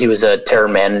 That he was a terror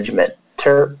management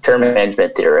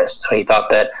theorist. So he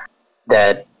thought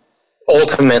that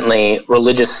ultimately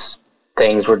religious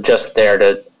things were just there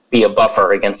to be a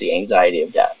buffer against the anxiety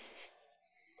of death.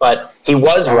 But he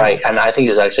was right, and I think he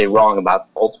was actually wrong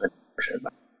about the ultimate version.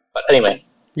 But anyway.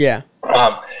 Yeah.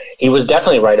 He was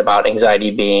definitely right about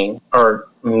anxiety being, or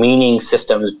meaning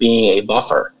systems being a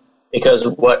buffer. Because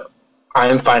what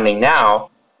I'm finding now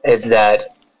is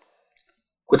that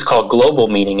what's called global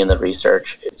meaning in the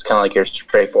research, it's kind of like your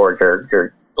straightforward,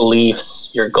 your beliefs,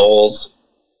 your goals,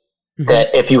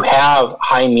 that if you have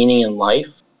high meaning in life,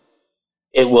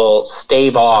 it will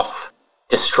stave off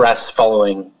distress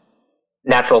following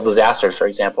natural disasters, for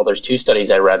example. There's two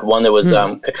studies I read, one that was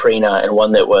Katrina and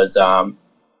one that was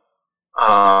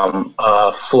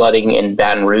flooding in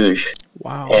Baton Rouge.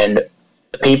 Wow. And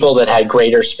the people that had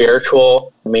greater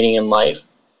spiritual meaning in life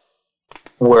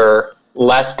were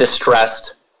less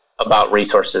distressed about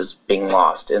resources being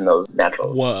lost in those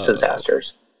natural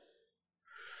disasters.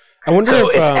 I wonder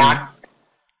if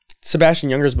Sebastian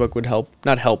Junger's book would help.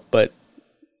 Not help, but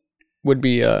would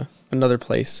be another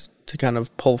place to kind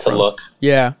of pull from. To look.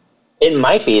 Yeah. It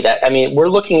might be that. I mean, we're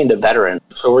looking into veterans,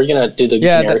 so we're gonna do the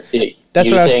that's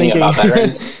what I was thinking about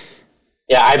veterans.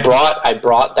 Yeah, I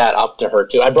brought that up to her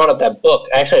too. I brought up that book.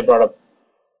 Actually,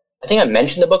 I think I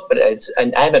mentioned the book, but I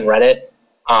haven't read it.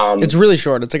 It's really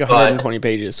short. It's like 120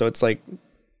 pages, so it's like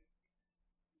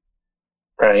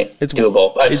right. It's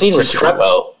doable. I've seen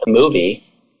Restrepo, the movie.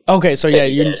 Okay, so yeah,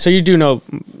 you do know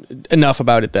enough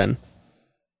about it then.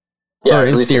 Yeah, or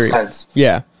in theory.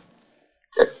 Yeah.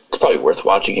 It's probably worth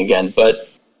watching again, but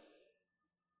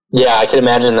yeah, I can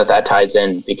imagine that ties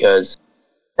in, because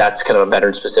that's kind of a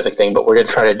veteran-specific thing, but we're going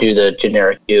to try to do the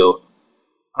generic U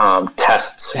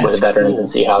tests with veterans and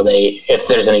see how if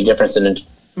there's any difference in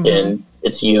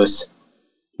its use.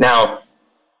 Now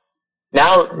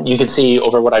you can see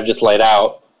over what I've just laid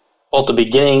out, both the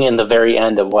beginning and the very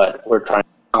end of what we're trying to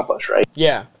accomplish, right?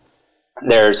 Yeah.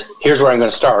 Here's where I'm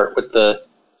going to start with the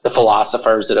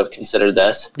philosophers that have considered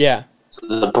this. Yeah. So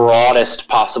the broadest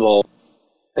possible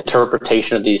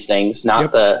interpretation of these things,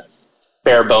 not the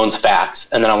bare bones facts.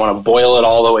 And then I want to boil it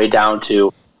all the way down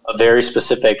to a very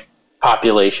specific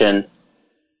population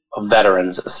of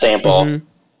veterans, a sample,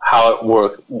 how it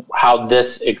works, how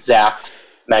this exact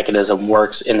mechanism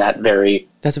works in that very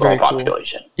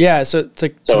population. Cool. Yeah, so it's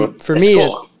like for me,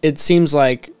 it seems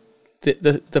like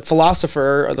the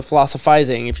philosopher, or the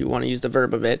philosophizing, if you want to use the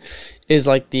verb of it, is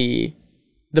like the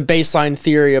baseline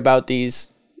theory about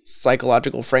these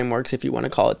psychological frameworks, if you want to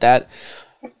call it that.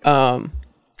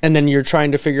 And then you're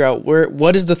trying to figure out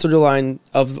what is the through line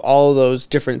of all of those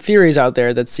different theories out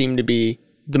there that seem to be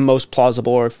the most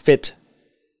plausible or fit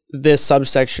this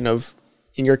subsection of,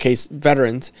 in your case,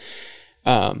 veterans.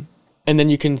 And then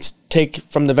you can take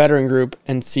from the veteran group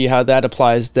and see how that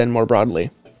applies then more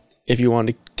broadly, if you want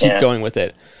to keep going with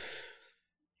it.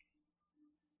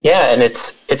 Yeah, and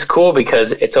it's cool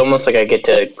because it's almost like I get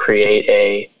to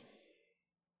create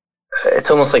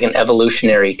it's almost like an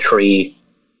evolutionary tree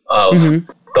of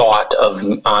thought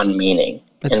on meaning.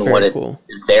 That's and very what cool.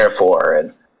 it's there for.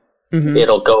 And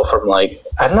it'll go from like,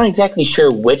 I'm not exactly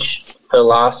sure which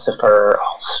philosopher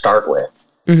I'll start with.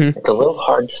 It's a little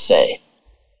hard to say.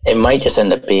 It might just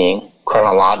end up being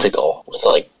chronological with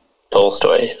like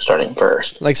Tolstoy starting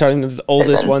first. Like starting with the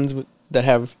oldest ones that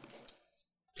have,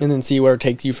 and then see where it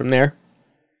takes you from there.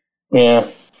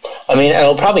 Yeah. I mean,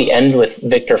 it'll probably end with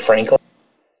Viktor Frankl,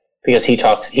 because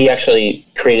he actually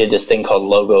created this thing called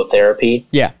logotherapy.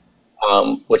 Yeah.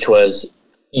 Which was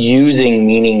using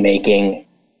meaning making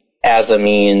as a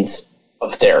means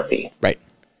of therapy. Right.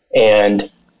 And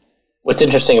what's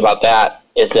interesting about that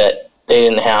is that they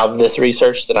didn't have this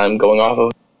research that I'm going off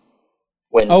of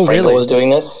when Frankl was doing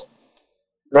this.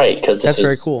 Right, because that's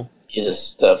very cool.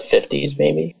 Jesus, the 50s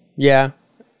maybe. Yeah,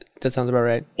 that sounds about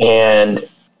right. And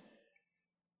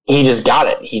he just got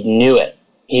it. He knew it.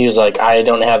 He was like, I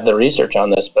don't have the research on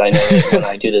this, but I know that when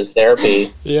I do this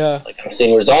therapy, like I'm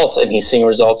seeing results, and he's seeing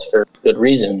results for good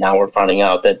reason. Now we're finding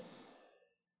out that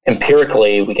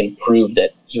empirically we can prove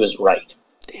that he was right.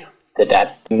 Damn.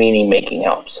 That meaning making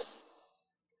helps.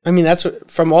 I mean, that's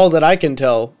from all that I can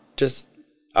tell, just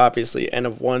obviously N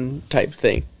of one type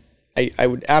thing. I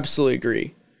would absolutely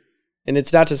agree. And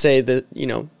it's not to say that,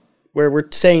 where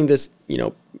we're saying this,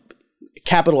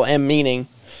 capital M meaning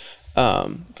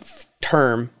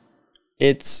term,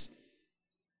 it's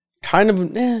kind of,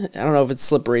 I don't know if it's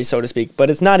slippery, so to speak, but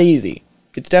it's not easy.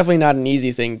 It's definitely not an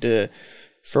easy thing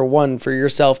for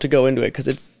yourself to go into it, because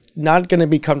it's not going to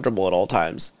be comfortable at all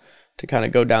times to kind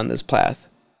of go down this path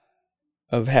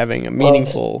of having a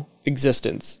meaningful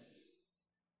existence.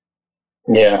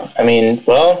 Yeah, I mean,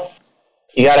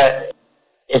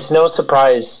 it's no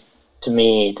surprise to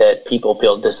me that people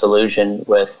feel disillusioned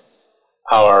with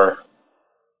our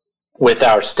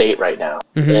state right now,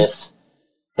 with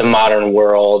the modern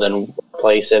world and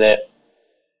place in it.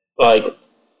 Like,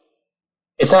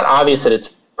 it's not obvious that it's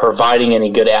providing any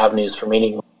good avenues for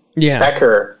meaning. Yeah.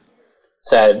 Becker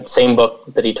said, same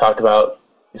book that he talked about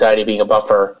anxiety being a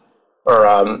buffer,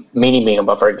 or meaning being a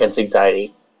buffer against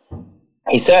anxiety.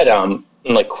 He said,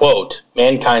 quote,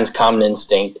 "Mankind's common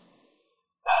instinct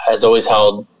has always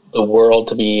held the world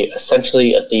to be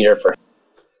essentially a theater for..."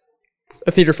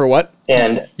 A theater for what?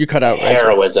 And you cut out, right?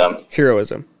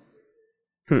 Heroism.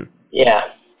 Yeah.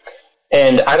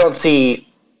 And I don't see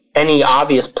any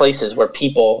obvious places where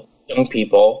young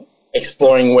people,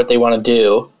 exploring what they want to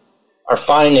do, are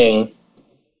finding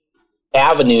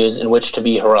avenues in which to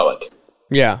be heroic.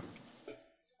 Yeah.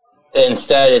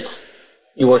 Instead, it's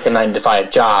you work a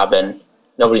 9-to-5 job and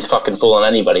nobody's fucking fooling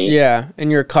anybody. Yeah, and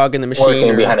you're a cog in the machine.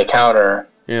 Working behind a counter.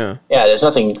 Yeah. Yeah, there's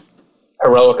nothing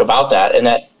heroic about that. And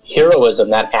that heroism,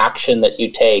 that action that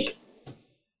you take,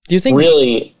 do you think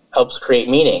really helps create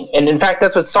meaning. And in fact,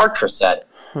 that's what Sartre said.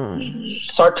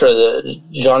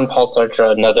 Jean-Paul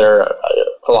Sartre, another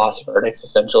philosopher and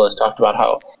existentialist, talked about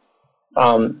how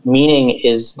meaning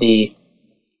is the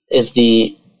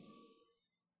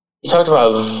he talked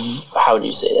about, how do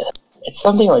you say that? It's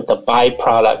something like the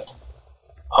byproduct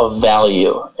of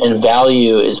value, and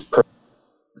value is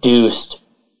produced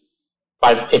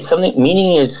by, it's something,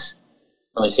 meaning is,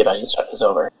 let me see if I can start this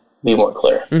over, be more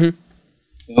clear.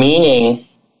 Meaning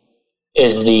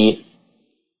is the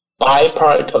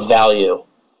byproduct of value,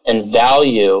 and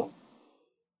value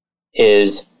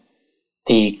is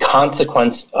the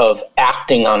consequence of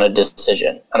acting on a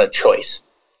decision, on a choice.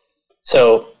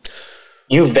 So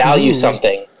you value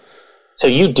something. So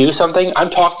you do something. I'm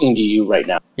talking to you right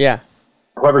now. Yeah.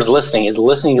 Whoever's listening is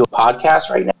listening to a podcast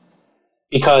right now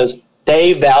because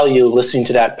they value listening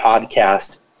to that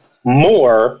podcast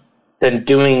more than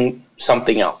doing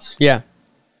something else. Yeah.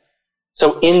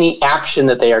 So in the action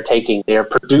that they are taking, they are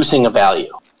producing a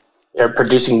value. They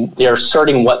are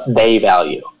asserting what they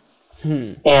value.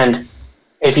 And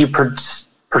if you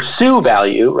pursue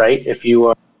value, right, if you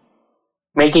are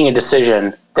making a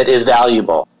decision that is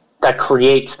valuable, that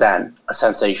creates then a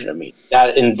sensation of meaning.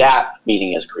 That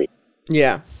meaning is created.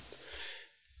 Yeah.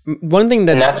 One thing And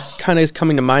that that's kind of is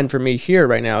coming to mind for me here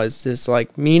right now is this,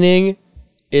 like, meaning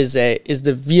is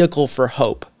the vehicle for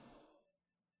hope.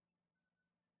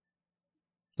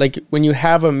 Like, when you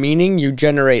have a meaning, you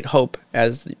generate hope,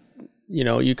 as you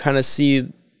know, you kind of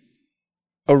see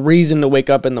a reason to wake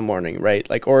up in the morning, right?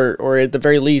 Like, or at the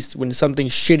very least, when something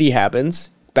shitty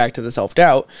happens, back to the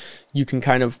self-doubt, you can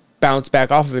kind of bounce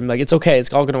back off of it. Like, it's okay,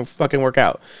 it's all gonna fucking work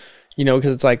out, you know,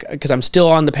 because it's like, because I'm still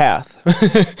on the path,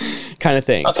 kind of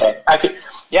thing. okay.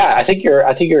 I think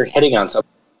you're hitting on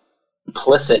something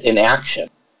implicit in action.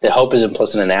 That hope is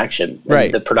implicit in action,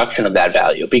 right? The production of that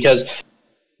value. Because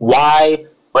why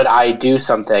would I do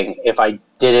something if I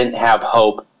didn't have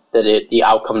hope that the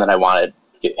outcome that I wanted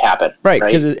to happen? Right.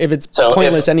 Because if it's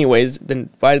pointless anyways, then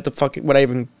why the fuck would I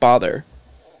even bother?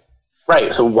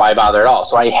 Right. So why bother at all?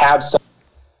 So I have some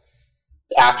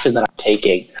action that I'm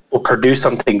taking will produce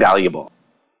something valuable,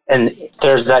 and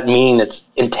there's that meaning that's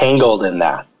entangled in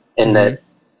that, and that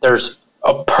there's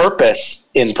a purpose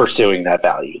in pursuing that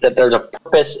value, that there's a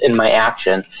purpose in my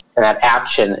action, and that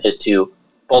action is to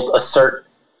both assert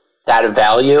that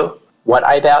value, what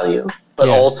I value, but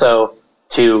also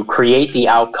to create the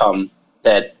outcome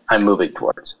that I'm moving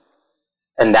towards.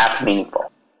 And that's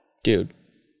meaningful. Dude.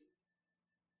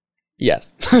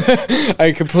 Yes.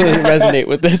 I completely resonate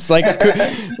with this. Like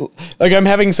I'm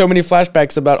having so many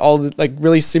flashbacks about all the, like,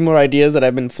 really similar ideas that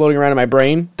I've been floating around in my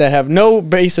brain that have no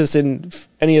basis in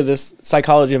any of this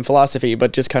psychology and philosophy,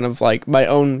 but just kind of like my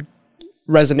own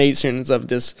resonations of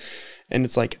this. And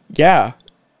it's like, yeah,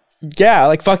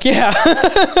 like, fuck yeah.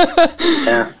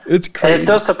 Yeah. It's crazy. And it's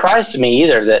no surprise to me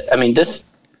either that, I mean, this,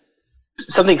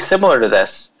 something similar to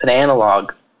this, an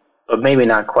analog, but maybe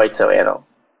not quite so analog.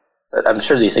 I'm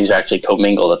sure these things are actually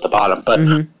commingled at the bottom, but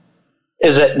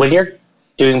is it when you're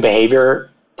doing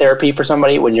behavior therapy for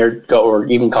somebody, when you're or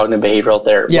even cognitive behavioral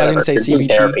therapy, I was gonna say CBT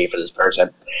therapy for this person,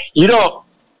 you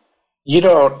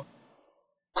don't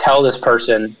tell this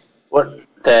person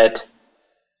that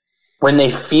when they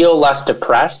feel less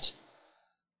depressed,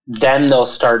 then they'll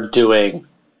start doing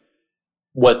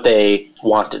what they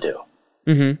want to do.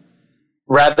 Mm-hmm.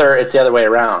 Rather, it's the other way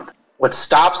around. What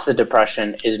stops the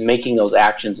depression is making those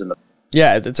actions in the...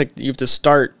 Yeah, it's like you have to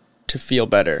start to feel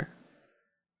better.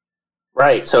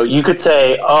 Right. So you could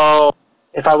say, oh,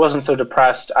 if I wasn't so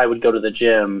depressed, I would go to the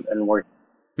gym and work.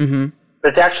 Mm-hmm. But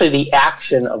it's actually the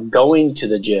action of going to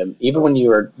the gym, even when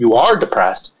you are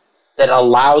depressed, that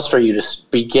allows for you to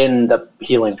begin the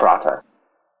healing process.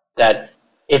 That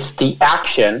it's the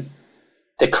action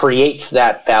that creates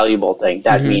that valuable thing,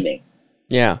 that meaning.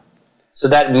 Yeah. So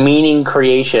that meaning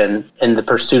creation and the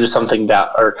pursuit of something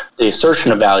or the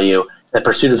assertion of value, the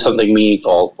pursuit of something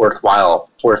meaningful, worthwhile,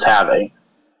 worth having,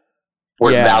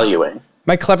 worth valuing.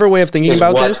 My clever way of thinking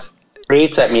about this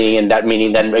creates that meaning, and that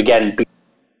meaning then again,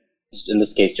 in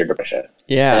this case, your depression,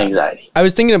 and anxiety. I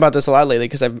was thinking about this a lot lately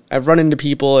because I've run into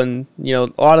people, and you know,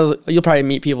 a lot of you'll probably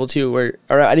meet people too, or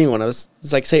anyone else.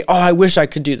 It's like, say, oh, I wish I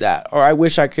could do that, or I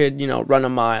wish I could, you know, run a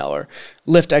mile or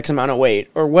lift X amount of weight,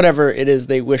 or whatever it is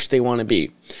they wish they want to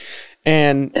be.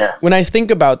 And when I think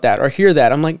about that or hear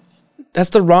that, I'm like,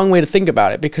 that's the wrong way to think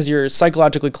about it, because you're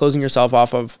psychologically closing yourself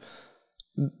off of.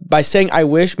 By saying I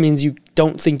wish means you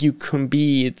don't think you can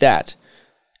be that.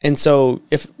 And so,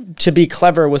 if to be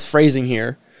clever with phrasing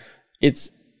here, it's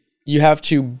you have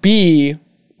to be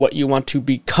what you want to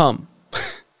become.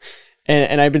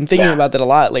 and I've been thinking about that a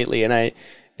lot lately. And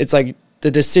it's like the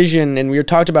decision, and we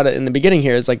talked about it in the beginning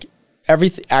here, is like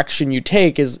every action you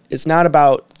take it's not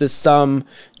about the sum,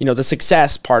 you know, the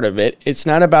success part of it. It's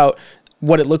not about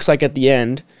what it looks like at the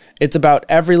end. It's about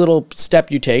every little step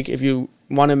you take. If you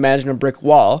want to imagine a brick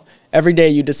wall, every day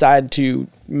you decide to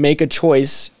make a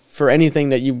choice for anything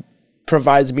that you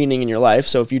provides meaning in your life.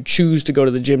 So if you choose to go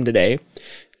to the gym today,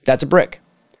 that's a brick.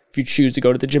 If you choose to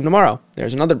go to the gym tomorrow,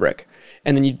 there's another brick.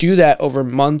 And then you do that over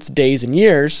months, days, and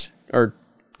years, or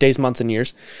days, months, and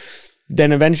years.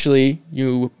 Then eventually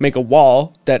you make a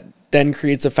wall that then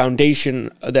creates a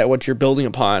foundation that what you're building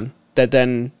upon, that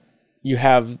then you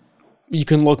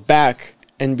can look back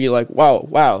and be like,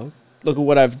 wow, look at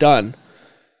what I've done.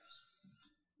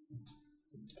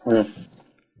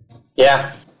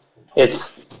 Yeah. It's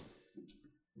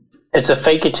a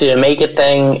fake it to make it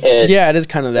thing. It is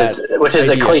kind of that, which is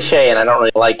idea. A cliche, and I don't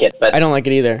really like it. But I don't like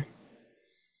it either.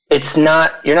 It's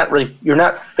not. You're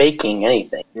not faking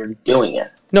anything. You're doing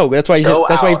it. No, that's why you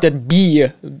have to be.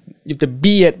 You have to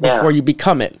be it before you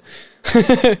become it.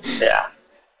 Yeah.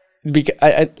 Like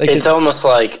it's almost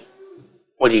like,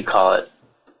 what do you call it?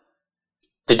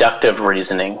 Deductive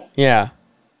reasoning. Yeah.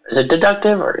 Is it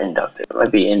deductive or inductive? It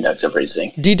might be inductive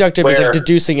reasoning. Deductive is like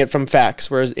deducing it from facts,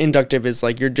 whereas inductive is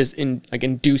like you're just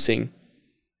inducing.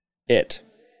 it?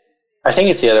 I think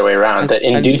it's the other way around. That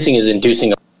inducing is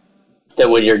inducing. That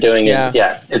what you're doing is,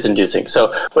 it's inducing.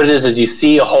 So what it is you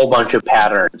see a whole bunch of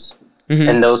patterns.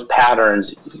 And those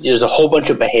patterns, there's a whole bunch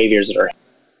of behaviors that are.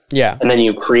 Yeah. And then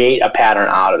you create a pattern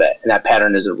out of it. And that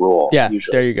pattern is a rule. Yeah,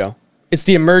 usually. There you go. It's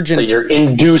the emergent. So you're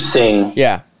inducing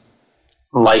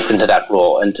life into that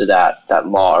rule, into that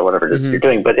law or whatever it is you're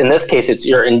doing. But in this case,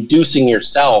 you're inducing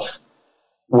yourself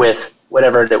with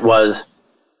whatever it was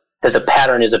that the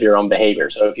pattern is of your own behavior.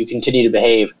 So if you continue to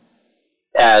behave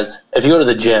if you go to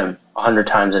the gym 100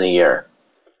 times in a year,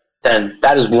 then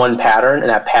that is one pattern, and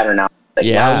that pattern now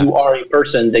you are a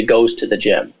person that goes to the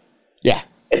gym. Yeah.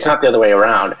 It's not the other way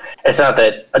around. It's not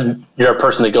that you're a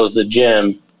person that goes to the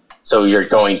gym, so you're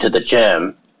going to the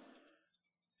gym.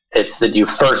 It's that you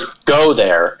first go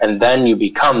there, and then you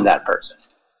become that person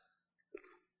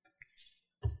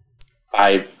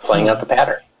by playing out the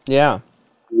pattern. Yeah.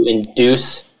 You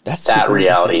induce that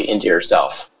reality into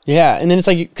yourself. Yeah, and then it's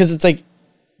like, because it's like,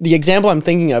 the example I'm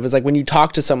thinking of is like when you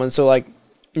talk to someone, so like,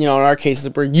 in our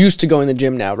cases, we're used to going to the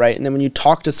gym now, right? And then when you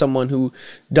talk to someone who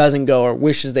doesn't go or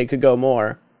wishes they could go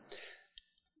more,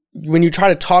 when you try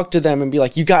to talk to them and be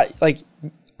like,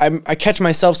 I catch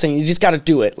myself saying, you just got to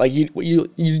do it. Like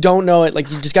you don't know it. Like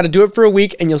you just got to do it for a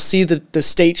week and you'll see the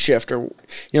state shift, or,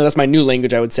 that's my new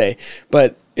language, I would say.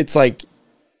 But it's like,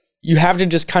 you have to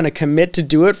just kind of commit to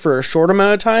do it for a short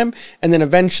amount of time. And then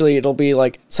eventually it'll be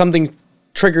like something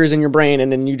triggers in your brain, and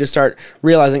then you just start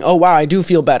realizing, oh wow, I do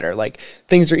feel better, like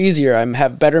things are easier, I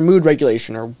have better mood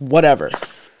regulation or whatever,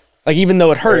 like even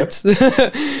though it hurts.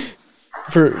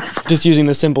 For just using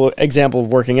the simple example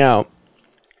of working out.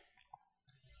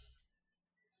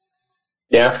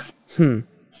 The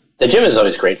gym is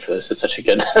always great for this. It's such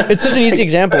it's such an easy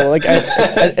example, like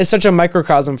it's such a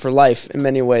microcosm for life in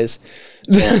many ways.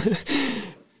 It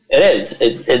is.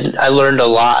 I learned a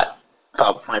lot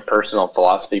about my personal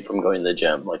philosophy from going to the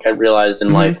gym. Like I realized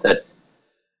in life that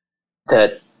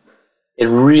it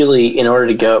really, in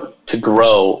order to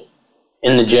grow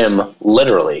in the gym,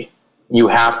 literally, you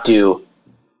have to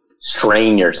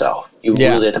strain yourself. You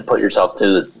really have to put yourself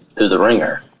through the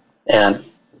ringer. And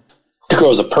to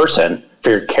grow as a person, for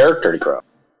your character to grow,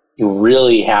 you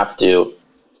really have to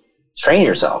strain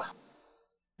yourself.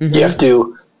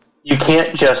 You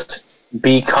can't just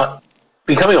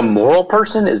becoming a moral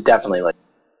person is definitely like,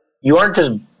 you aren't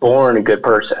just born a good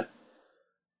person.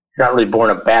 You're not really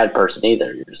born a bad person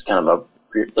either. You're just kind of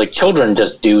like children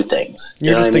just do things.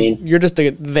 You know what I mean? You're just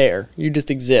there. You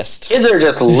just exist. Kids are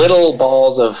just little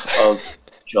balls of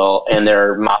Joel, and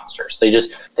they're monsters.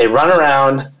 They run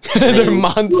around. They're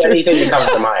monsters. Do anything that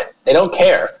comes to mind. They don't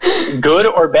care, good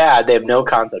or bad. They have no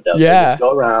concept of it. Yeah. They just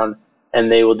go around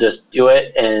and they will just do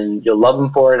it, and you'll love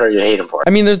them for it or you hate them for it.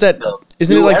 I mean, there's that.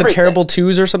 Isn't it like everything. The Terrible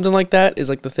Twos or something like that? Is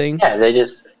like the thing. Yeah, they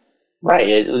just.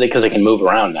 Right, because they can move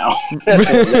around now.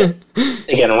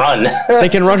 They can run. They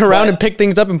can run around and pick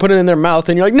things up and put it in their mouth,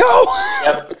 and you're like, no!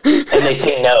 Yep, and they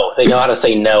say no. They know how to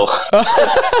say no.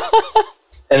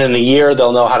 And in a year,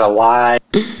 they'll know how to lie.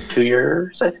 2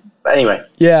 years, I think. But anyway.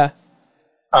 Yeah.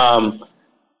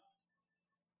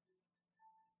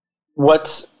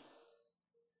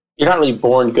 You're not really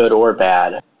born good or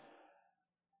bad,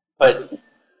 but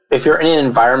if you're in an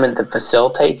environment that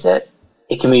facilitates it,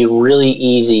 it can be really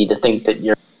easy to think that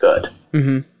you're good.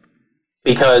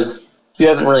 Because you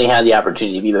haven't really had the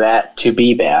opportunity to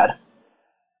be bad,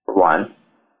 for one.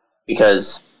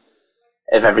 Because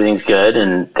if everything's good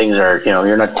and things are,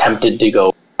 you're not tempted to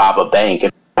go rob a bank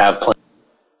if you have plenty.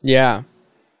 Yeah.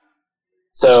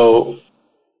 So,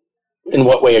 in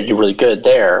what way are you really good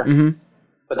there?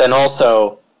 But then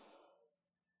also,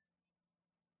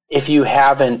 if you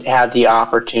haven't had the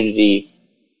opportunity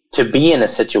to be in a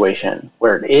situation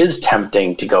where it is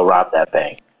tempting to go rob that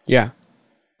bank,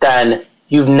 then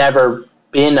you've never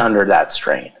been under that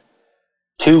strain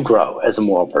to grow as a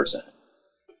moral person.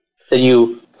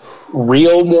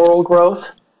 Real moral growth,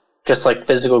 just like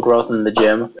physical growth in the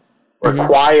gym,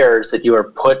 requires that you are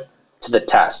put to the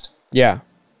test. Yeah.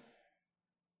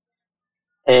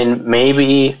 And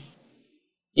maybe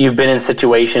you've been in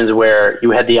situations where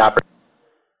you had the opportunity,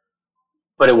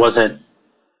 but it wasn't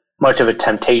much of a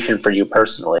temptation for you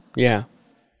personally. Yeah.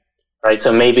 Right?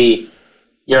 So maybe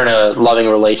you're in a loving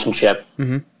relationship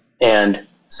and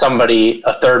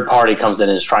a third party comes in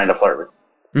and is trying to flirt with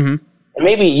you. And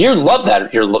maybe you love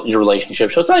that, your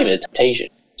relationship, so it's not even a temptation.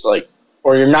 It's like,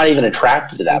 or you're not even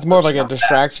attracted to that. It's more of like a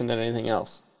distraction than anything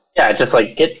else. Yeah, it's just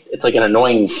like, it's like an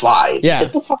annoying fly. Yeah.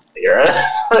 Get the fuck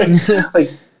out of here. like,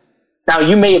 now,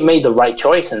 you may have made the right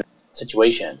choice in that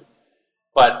situation,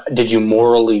 but did you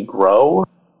morally grow?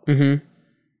 If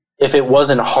it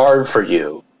wasn't hard for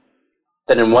you,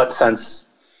 then in what sense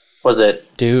was it,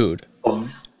 dude?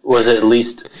 Was it at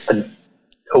least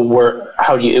a word?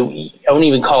 How do you? I wouldn't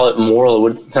even call it moral.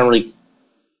 It's not really.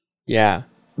 Yeah.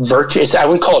 Virtuous. I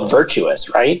wouldn't call it virtuous,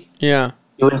 right? Yeah.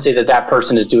 You wouldn't say that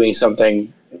person is doing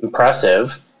something impressive.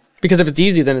 Because if it's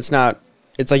easy, then it's not.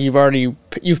 It's like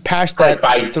you've passed that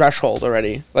threshold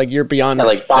already. Like you're beyond. Yeah,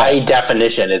 like by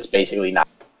definition, it's basically not.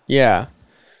 Yeah.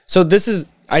 So this is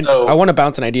I want to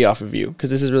bounce an idea off of you because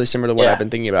this is really similar to what I've been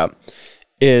thinking about.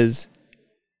 It's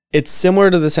similar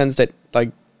to the sense that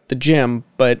like the gym,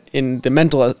 but in the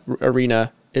mental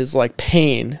arena is like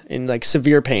pain and like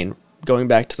severe pain. Going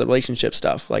back to the relationship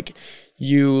stuff, like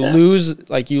you lose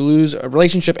a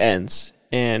relationship ends,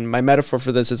 and my metaphor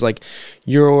for this is like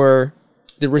you're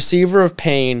the receiver of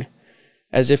pain,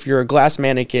 as if you're a glass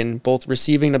mannequin, both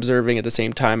receiving and observing at the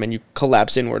same time, and you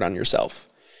collapse inward on yourself.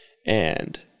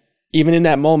 And even in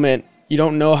that moment, you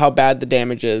don't know how bad the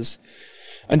damage is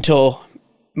until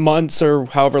months or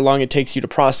however long it takes you to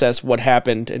process what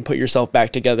happened and put yourself back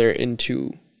together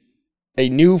into a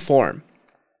new form.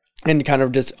 And kind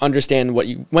of just understand what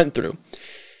you went through.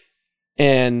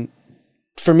 And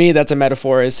for me, that's a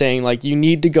metaphor is saying like you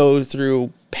need to go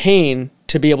through pain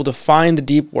to be able to find the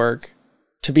deep work,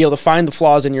 to be able to find the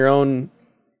flaws in your own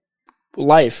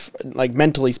life, like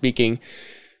mentally speaking,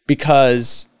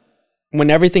 because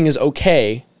when everything is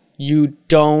okay, you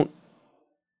don't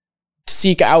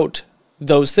seek out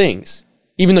those things.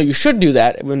 Even though you should do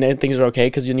that when things are okay,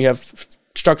 because then you have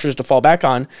structures to fall back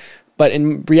on. But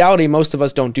in reality, most of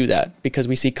us don't do that because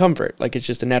we seek comfort. Like it's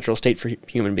just a natural state for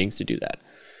human beings to do that.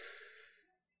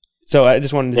 So I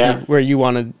just wanted to see where you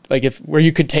wanted, like where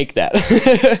you could take that.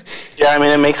 Yeah, I mean,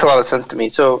 it makes a lot of sense to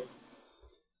me. So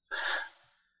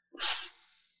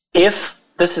if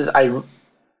this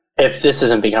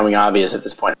isn't becoming obvious at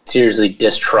this point, I seriously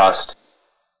distrust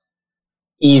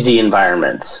easy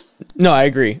environments. No, I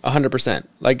agree 100%.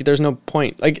 Like there's no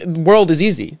point. Like the world is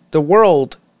easy. The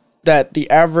world that the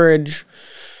average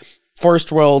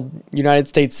first world United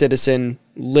States citizen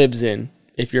lives in,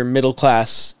 if you're middle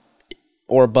class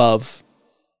or above,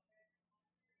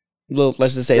 let's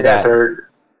just say that.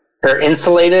 They're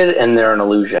insulated and they're an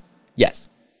illusion. Yes.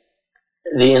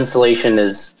 The insulation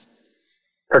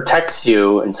protects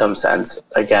you in some sense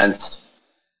against,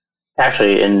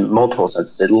 actually in multiple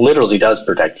senses, it literally does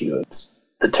protect you against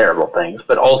the terrible things,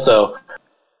 but also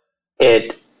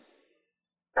it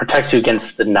protects you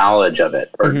against the knowledge of it,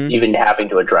 or even having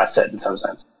to address it in some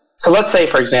sense. So let's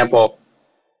say, for example,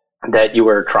 that you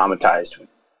were traumatized.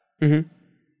 Mm-hmm.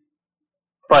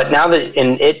 But now that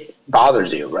it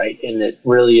bothers you, right? And it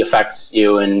really affects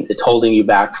you, and it's holding you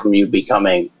back from you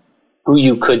becoming who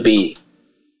you could be.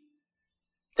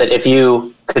 That if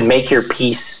you could make your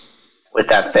peace with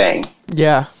that thing,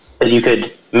 that you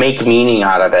could make meaning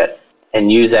out of it and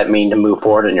use that meaning to move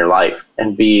forward in your life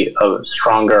and be a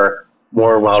stronger,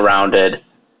 more well-rounded,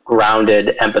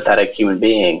 grounded, empathetic human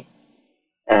being.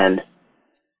 And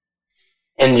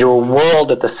your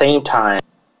world at the same time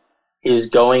is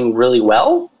going really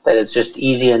well, that it's just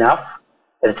easy enough,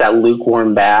 that it's that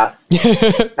lukewarm bath.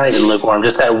 Not even lukewarm,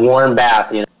 just that warm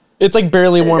bath, you know. It's like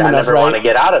barely warm enough, right? I never want to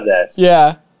get out of this.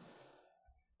 Yeah.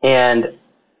 And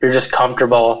you're just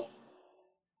comfortable.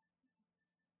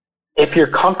 If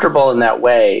you're comfortable in that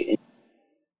way,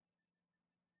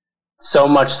 so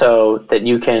much so that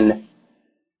you can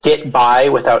get by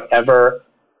without ever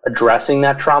addressing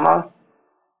that trauma,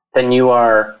 then you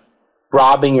are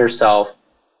robbing yourself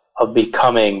of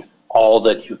becoming all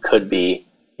that you could be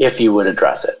if you would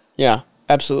address it. Yeah,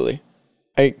 absolutely.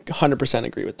 I 100%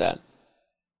 agree with that.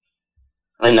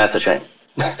 And that's a shame.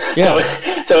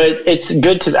 Yeah. So it's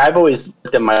good to, I've always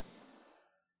looked at my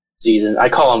season, I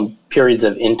call them periods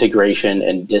of integration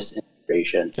and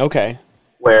disintegration. Okay.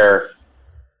 Where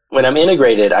when I'm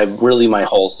integrated, I'm really my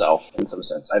whole self in some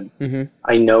sense.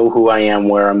 I know who I am,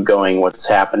 where I'm going, what's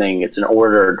happening. It's an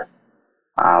ordered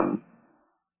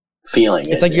feeling.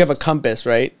 It's like you have a compass,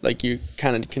 right? Like you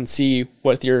kind of can see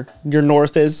what your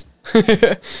north is.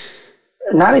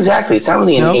 Not exactly. It's not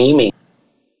really an aiming.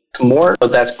 It's more,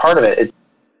 but that's part of it. It's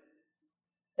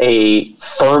a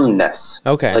firmness.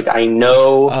 Okay. Like I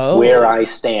know where I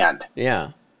stand.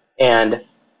 Yeah. And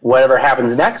whatever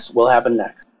happens next will happen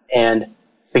next. And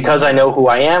because I know who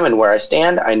I am and where I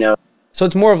stand, I know. So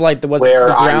it's more of like where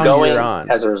the ground I'm going you're on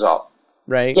as a result.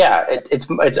 Right. Yeah.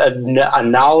 It's a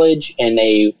knowledge and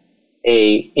a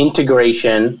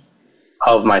integration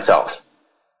of myself.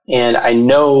 And I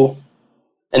know,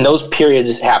 and those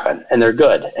periods happen and they're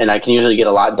good. And I can usually get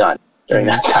a lot done during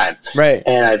that time. Right.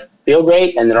 And I feel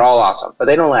great and they're all awesome, but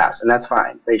they don't last, and that's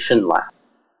fine. They shouldn't last.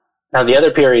 Now the other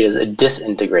period is a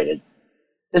disintegrated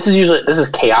this is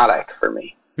chaotic for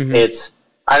me. Mm-hmm.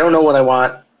 I don't know what I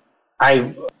want.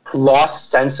 I've lost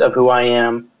sense of who I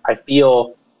am. I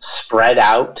feel spread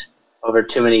out over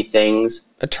too many things.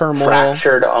 A turmoil.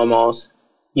 Fractured almost.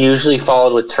 Usually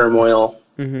followed with turmoil.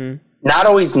 Mm-hmm. Not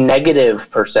always negative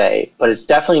per se, but it's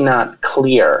definitely not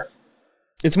clear.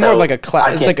 It's more of like it's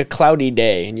like a cloudy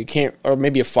day, and you can't, or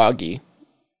maybe a foggy.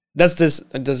 This is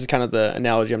kind of the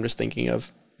analogy I'm just thinking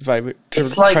of. If I were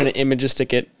trying to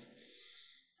imagistic it.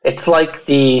 It's like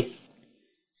the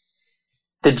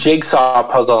jigsaw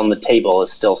puzzle on the table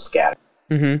is still scattered.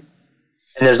 Mm-hmm.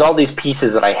 And there's all these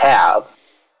pieces that I have,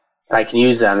 and I can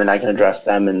use them, and I can address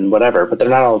them, and whatever, but they're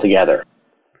not all together.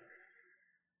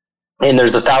 And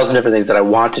there's 1,000 different things that I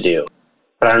want to do,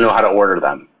 but I don't know how to order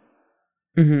them.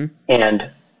 Mm-hmm.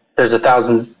 And there's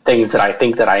 1,000 things that I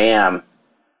think that I am,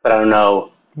 but I don't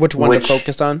know which one to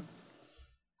focus on.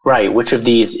 Right, which of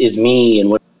these is me, and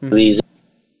which of these is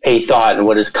a thought, and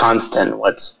what is constant,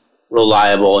 what's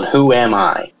reliable, and who am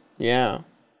I? Yeah.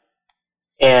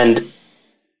 And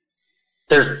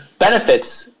there's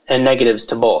benefits and negatives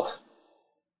to both.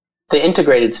 The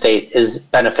integrated state is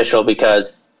beneficial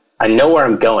because I know where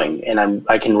I'm going, and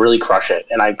I can really crush it,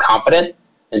 and I'm confident,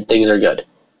 and things are good.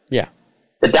 Yeah.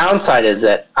 The downside is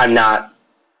that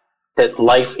that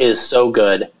life is so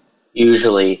good,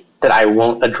 usually, that I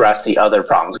won't address the other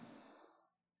problems.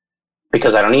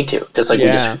 Because I don't need to, just like we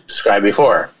just described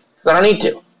before. Because I don't need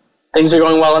to. Things are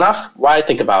going well enough, why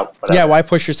think about whatever? Yeah, why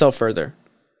push yourself further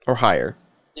or higher?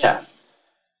 Yeah.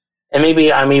 And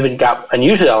maybe and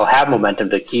usually I'll have momentum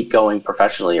to keep going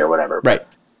professionally or whatever. Right.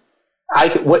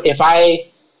 If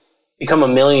I become a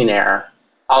millionaire,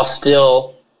 I'll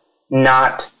still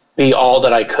not be all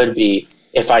that I could be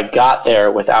if I got there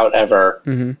without ever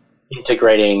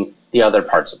integrating the other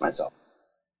parts of myself.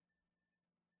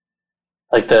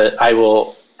 Like I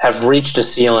will have reached a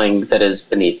ceiling that is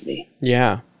beneath me.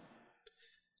 Yeah.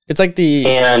 It's like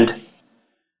and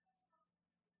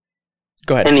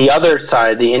go ahead. And the other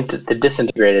side, the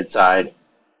disintegrated side,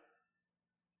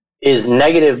 is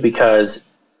negative because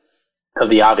of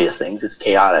the obvious things. It's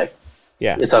chaotic.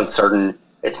 Yeah. It's uncertain.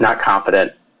 It's not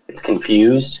confident. It's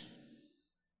confused.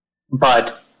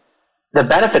 But the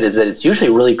benefit is that it's usually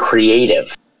really creative.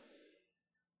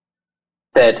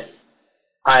 That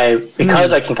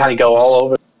because I can kind of go all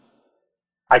over,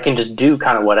 I can just do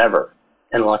kind of whatever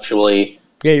intellectually.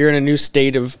 Yeah, you're in a new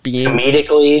state of being.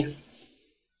 Comedically,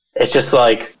 it's just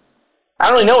like, I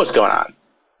don't really know what's going on.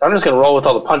 So I'm just going to roll with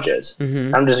all the punches.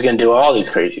 Mm-hmm. I'm just going to do all these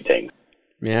crazy things.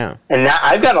 Yeah. And now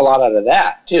I've gotten a lot out of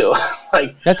that, too.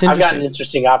 Like, that's interesting. I've gotten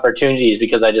interesting opportunities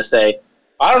because I just say,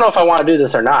 I don't know if I want to do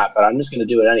this or not, but I'm just going to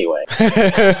do it anyway.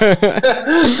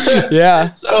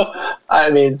 Yeah. So,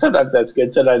 I mean, sometimes that's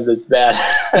good, sometimes it's bad.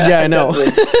 Yeah, I know.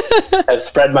 I've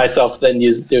spread myself thin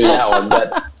doing that one,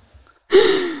 but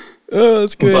oh,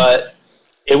 that's good. But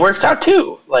it works out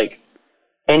too. Like,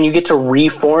 and you get to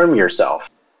reform yourself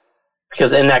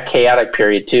because in that chaotic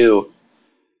period too,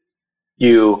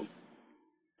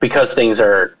 because things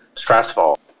are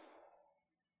stressful,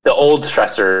 the old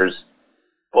stressors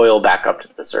boil back up to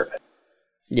the surface.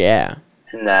 Yeah.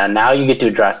 And now you get to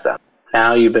address them.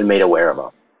 Now you've been made aware of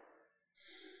them.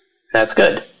 That's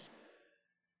good.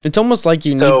 It's almost like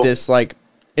you need this, like,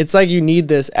 it's like you need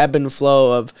this ebb and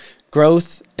flow of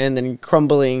growth and then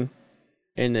crumbling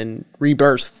and then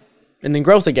rebirth and then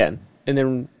growth again and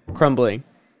then crumbling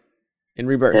and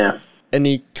rebirth. Yeah. And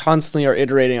you constantly are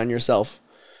iterating on yourself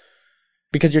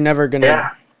because you're never going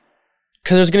to,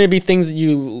 because there's going to be things that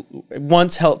you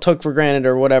once took for granted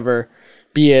or whatever,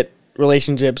 be it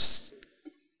relationships,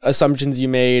 assumptions you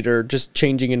made, or just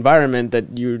changing environment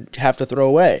that you have to throw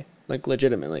away, like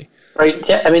legitimately. Right.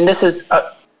 Yeah. I mean, this is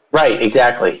right.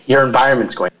 Exactly. Your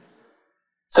environment's going.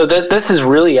 So this is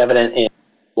really evident in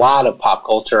a lot of pop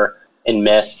culture and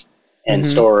myth and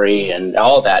story and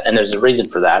all that. And there's a reason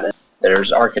for that. And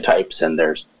there's archetypes and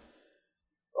there's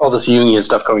all this Jungian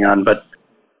stuff going on. But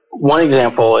one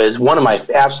example is one of my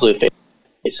absolute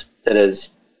favorites that is,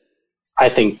 I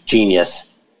think, genius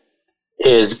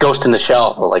is Ghost in the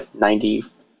Shell, like 95,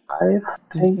 I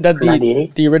think, that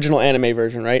 98. The original anime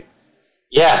version, right?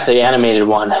 Yeah, the animated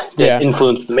one that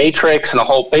influenced Matrix and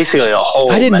basically a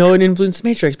whole. I didn't know it influenced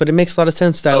Matrix, but it makes a lot of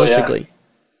sense stylistically.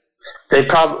 Oh,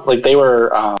 yeah. They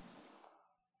were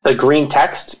the green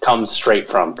text comes straight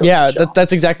from. Yeah,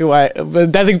 that's exactly why.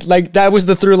 That was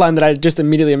the through line that I just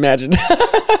immediately imagined.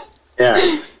 Yeah,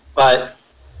 but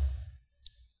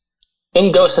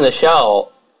in Ghost in the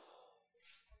Shell,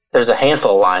 there's a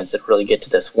handful of lines that really get to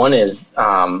this. One is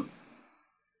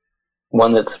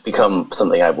one that's become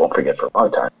something I won't forget for a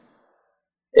long time,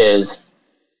 is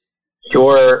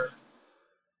your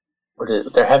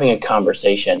they're having a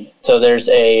conversation. So there's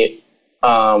the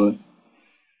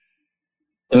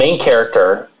main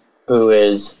character who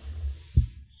is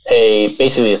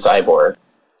basically a cyborg,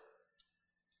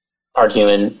 part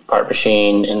human, part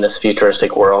machine in this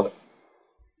futuristic world.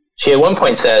 She at one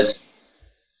point says,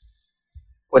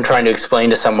 when trying to explain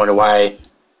to someone why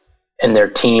in their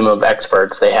team of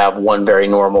experts they have one very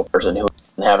normal person who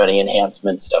doesn't have any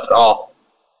enhancement stuff at all,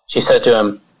 she says to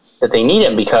him that they need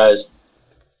him because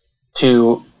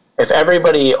if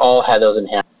everybody all had those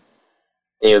enhancements,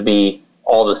 they would be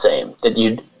all the same. That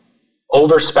you'd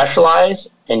over-specialize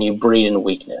and you breed in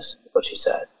weakness, is what she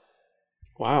says.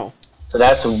 Wow. So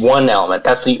that's one element.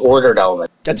 That's the ordered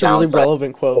element. That's a really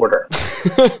relevant quote. Order.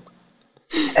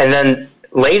 And then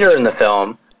later in the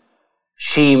film,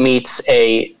 she meets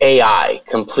a AI,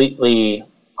 completely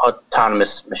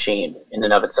autonomous machine in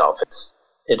and of itself.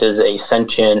 It is a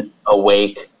sentient,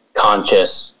 awake,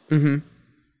 conscious,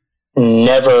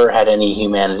 never had any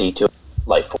humanity to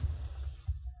life form.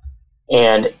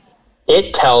 And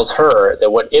it tells her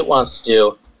that what it wants to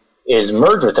do is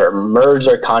merge with her, merge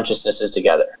their consciousnesses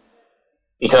together.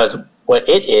 Because what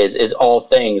it is all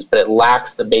things, but it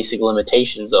lacks the basic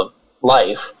limitations of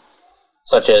life,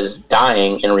 such as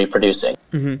dying and reproducing.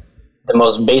 The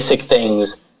most basic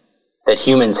things that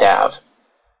humans have,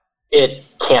 it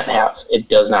can't have. It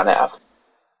does not have.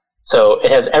 So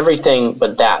it has everything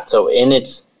but that. So in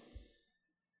its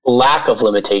lack of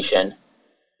limitation,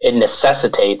 it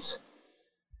necessitates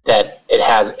that it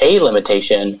has a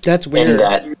limitation. That's weird. In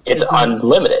that it's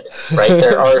unlimited, right?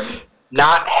 There are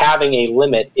not having a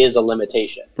limit is a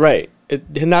limitation. Right.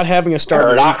 Not having a start.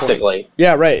 Paradoxically.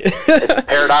 Yeah, right. It's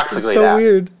paradoxically it's so that.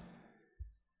 Weird.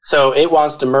 So it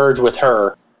wants to merge with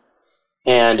her,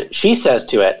 and she says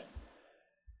to it,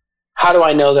 "How do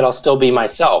I know that I'll still be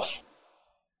myself?"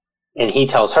 And he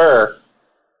tells her,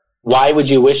 "Why would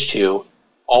you wish to?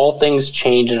 All things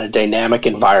change in a dynamic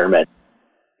environment.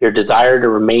 Your desire to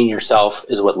remain yourself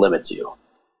is what limits you."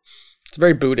 It's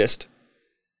very Buddhist.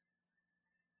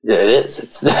 It is.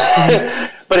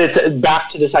 But it's back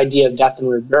to this idea of death and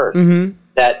rebirth.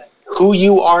 That who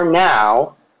you are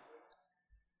now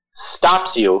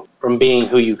stops you from being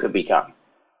who you could become.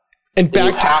 And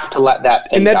you have to let that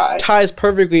thing die. And that ties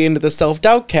perfectly into the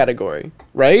self-doubt category,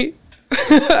 right?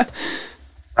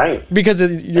 Right. Because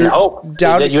you're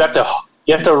doubting. You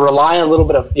have to rely on a little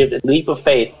bit of a leap of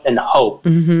faith and hope,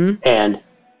 and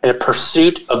a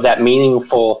pursuit of that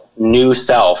meaningful new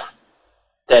self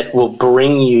that will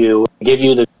give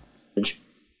you the courage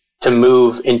to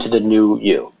move into the new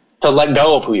you, to let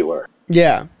go of who you were.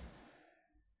 Yeah.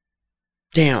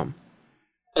 Damn.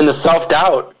 And the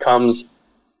self-doubt comes,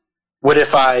 what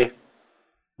if I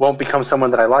won't become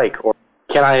someone that I like? Or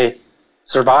can I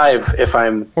survive if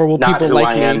I'm not who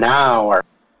I am now? Or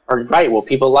right, will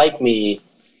people like me?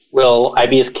 Will I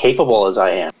be as capable as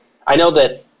I am? I know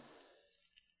that,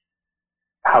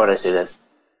 how would I say this?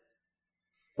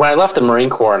 When I left the Marine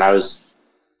Corps, and there was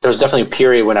definitely a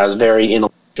period when I was very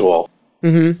intellectual.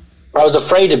 I was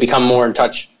afraid to become more in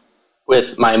touch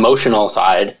with my emotional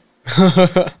side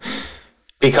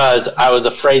because I was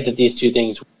afraid that these two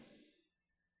things were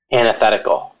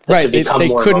antithetical. That right. To become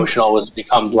more emotional was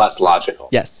become less logical.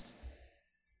 Yes.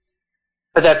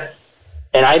 And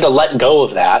I had to let go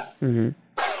of that,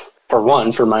 for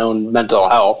one, for my own mental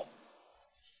health.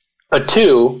 But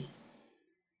two,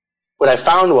 what I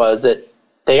found was that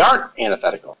they aren't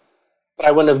antithetical. But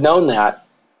I wouldn't have known that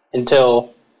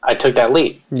until I took that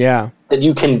leap. Yeah. That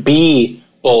you can be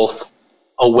both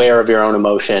aware of your own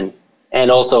emotion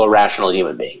and also a rational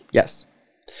human being. Yes.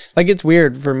 Like, it's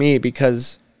weird for me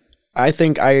because I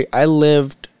think I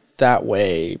lived that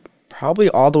way probably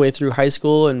all the way through high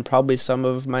school and probably some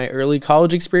of my early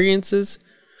college experiences.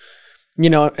 You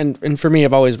know, and for me,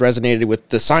 I've always resonated with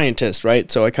the scientist,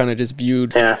 right? So I kind of just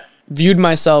viewed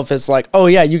myself as like, oh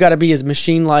yeah, you got to be as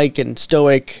machine-like and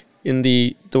stoic in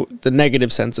the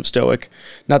negative sense of stoic,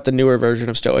 not the newer version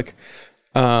of stoic.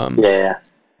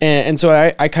 And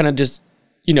so I kind of just,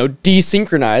 you know,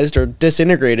 desynchronized or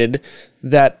disintegrated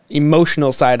that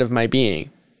emotional side of my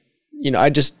being. You know,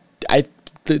 I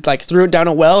like threw it down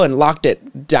a well and locked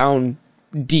it down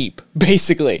deep,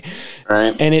 basically.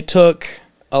 Right. And it took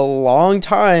a long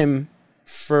time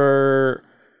for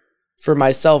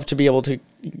myself to be able to,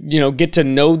 you know, get to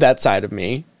know that side of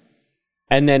me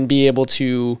and then be able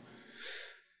to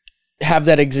have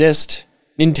that exist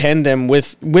in tandem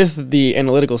with the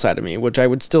analytical side of me, which I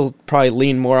would still probably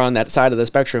lean more on that side of the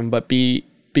spectrum, but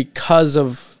because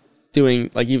of doing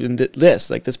like even this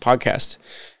podcast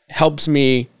helps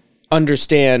me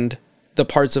understand the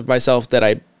parts of myself that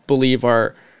I believe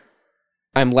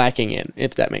I'm lacking in,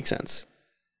 if that makes sense.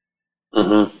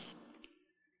 Mm-hmm.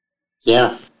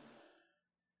 Yeah.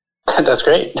 That's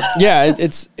great. Yeah,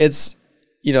 it's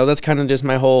that's kind of just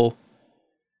my whole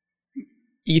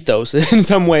ethos in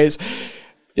some ways,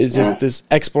 is just this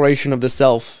exploration of the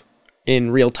self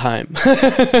in real time.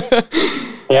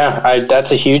 Yeah,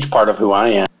 that's a huge part of who I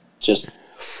am. Just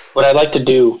what I like to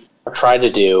do, or try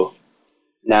to do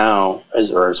now,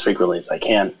 as frequently as I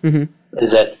can,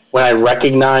 is that when I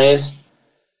recognize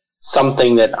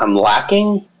something that I'm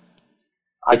lacking,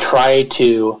 I try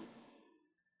to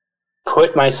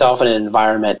put myself in an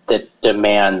environment that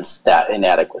demands that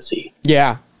inadequacy.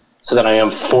 Yeah. So that I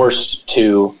am forced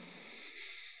to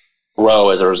grow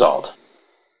as a result.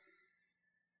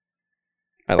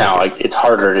 It's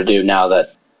harder to do now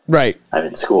that I'm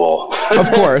in school. Of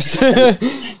course.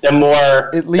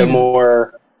 the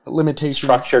more limitations,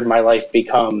 structured my life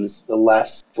becomes, the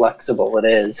less flexible it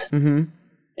is in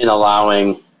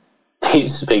allowing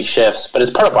these big shifts. But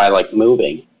it's part of why I like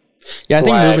moving. Yeah, I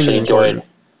think moving is important. Enjoyed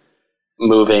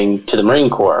moving to the Marine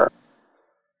Corps,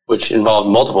 which involved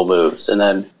multiple moves, and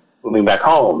then moving back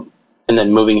home, and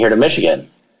then moving here to Michigan.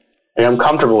 And I'm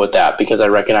comfortable with that because I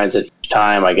recognize that each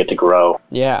time I get to grow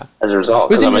as a result,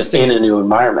 because I'm in a new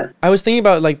environment. I was thinking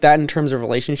about like that in terms of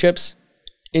relationships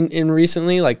in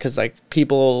recently, like, because like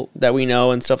people that we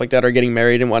know and stuff like that are getting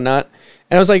married and whatnot.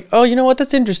 And I was like, oh, you know what?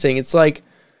 That's interesting. It's like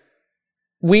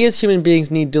we as human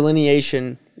beings need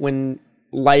delineation when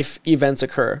life events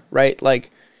occur, right?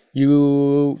 Like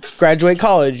you graduate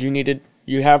college,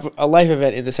 you have a life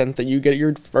event in the sense that you get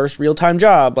your first real-time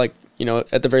job, like,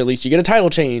 at the very least, you get a title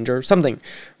change or something,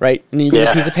 right? And then you get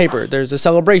a piece of paper. There's a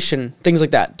celebration, things like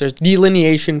that. There's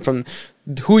delineation from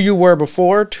who you were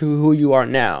before to who you are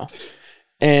now.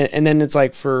 And then it's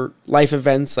like for life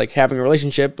events, like having a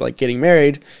relationship, like getting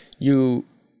married, you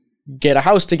get a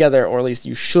house together, or at least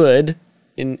you should.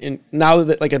 In now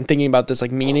that like I'm thinking about this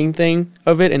like meaning thing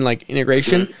of it and like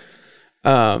integration,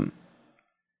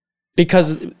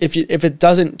 because if it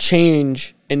doesn't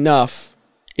change enough,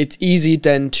 it's easy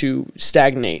then to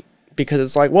stagnate, because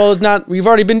it's like, well, it's not, we've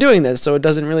already been doing this, so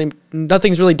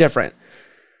nothing's really different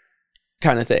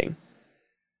kind of thing.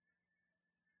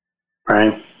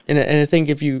 Right. And I think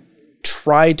if you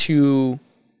try to,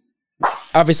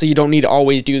 obviously you don't need to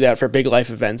always do that for big life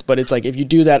events, but it's like if you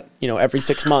do that, every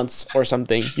 6 months or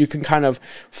something, you can kind of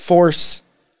force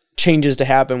changes to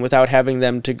happen without having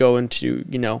them to go into,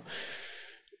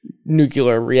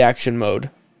 nuclear reaction mode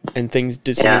and things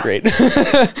disintegrate.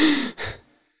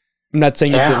 I'm not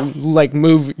saying you have to like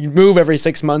move every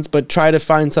 6 months, but try to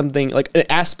find something like an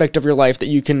aspect of your life that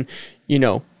you can,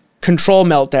 control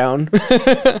meltdown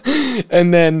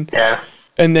and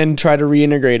then try to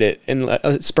reintegrate it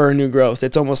and spur new growth.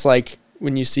 It's almost like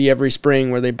when you see every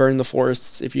spring where they burn the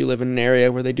forests, if you live in an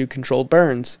area where they do controlled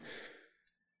burns.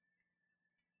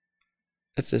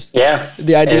 It's just the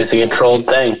idea. And it's a controlled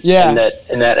thing. Yeah.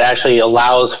 And that actually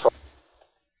allows for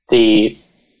the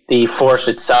forest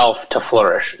itself to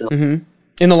flourish. In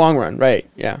the long run, right?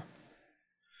 Yeah.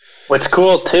 What's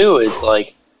cool too is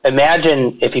like,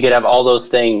 imagine if you could have all those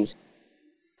things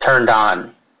turned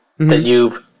on, that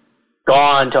you've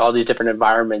gone to all these different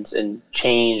environments and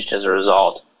changed as a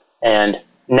result. And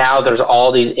now there's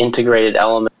all these integrated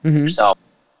elements of yourself.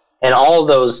 And all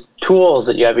those tools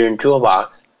that you have in your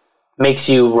toolbox makes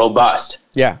you robust.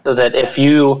 Yeah. So that if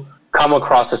you come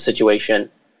across a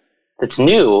situation that's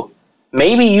new,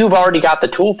 maybe you've already got the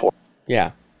tool for it.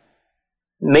 Yeah.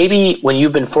 Maybe when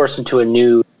you've been forced into a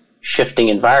new shifting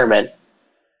environment,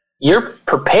 you're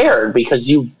prepared because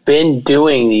you've been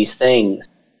doing these things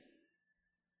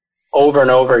over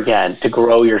and over again to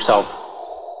grow yourself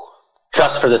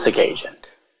just for this occasion.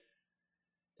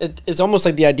 It's almost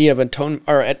like the idea of atonement.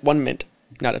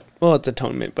 It's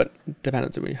atonement, but it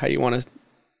depends on how you want to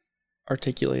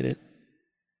articulate it.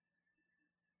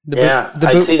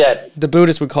 I see that. The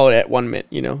Buddhists would call it at one mint,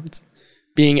 it's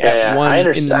being at one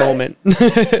in the moment.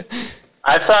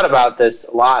 I've thought about this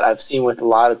a lot. I've seen with a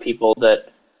lot of people that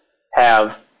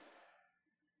have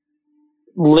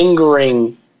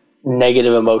lingering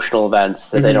negative emotional events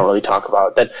that they don't really talk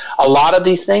about. That a lot of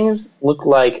these things look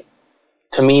like,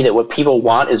 to me, that what people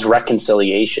want is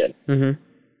reconciliation.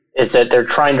 Is that they're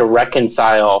trying to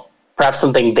reconcile perhaps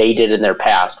something they did in their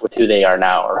past with who they are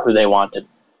now or who they wanted.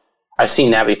 I've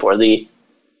seen that before.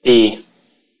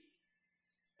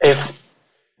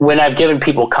 When I've given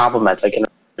people compliments, I can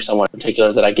remember someone in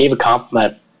particular that I gave a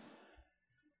compliment,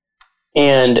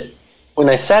 and when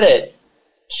I said it,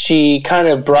 she kind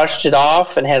of brushed it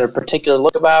off and had a particular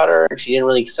look about her, and she didn't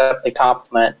really accept the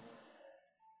compliment.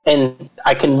 And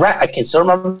I can still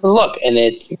remember the look, and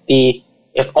it's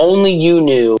if only you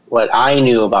knew what I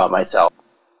knew about myself,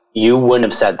 you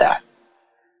wouldn't have said that.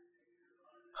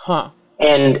 Huh.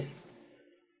 And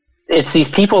it's these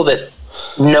people that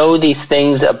know these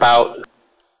things about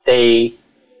they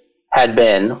had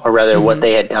been, or rather what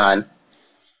they had done.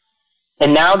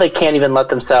 And now they can't even let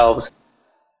themselves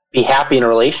be happy in a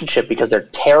relationship because they're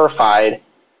terrified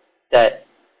that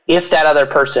if that other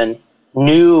person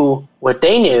knew what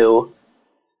they knew,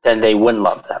 then they wouldn't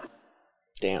love them.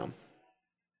 Damn.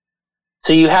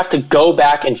 So you have to go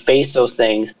back and face those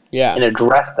things and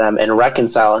address them and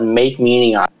reconcile and make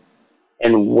meaning on it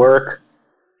and work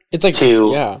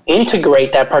to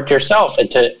integrate that part to yourself and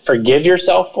to forgive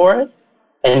yourself for it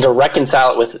and to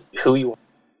reconcile it with who you are.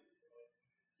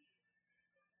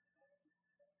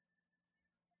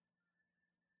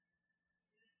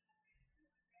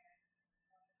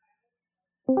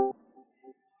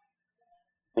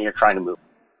 And you're trying to move.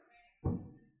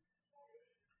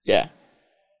 Yeah.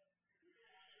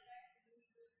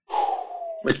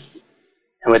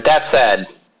 And with that said,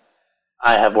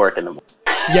 I have work in the morning.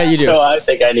 Yeah, you do. So I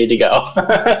think I need to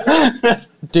go.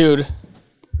 Dude,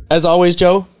 as always,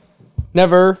 Joe,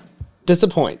 never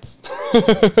disappoints.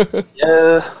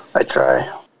 Yeah, I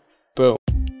try. Boom.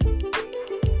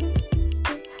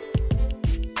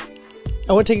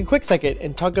 I want to take a quick second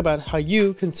and talk about how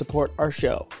you can support our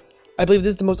show. I believe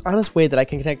this is the most honest way that I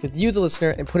can connect with you, the listener,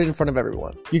 and put it in front of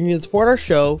everyone. You can support our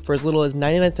show for as little as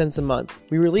 99 cents a month.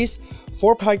 We release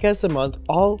 4 podcasts a month,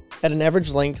 all at an average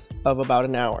length of about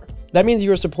an hour. That means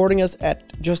you are supporting us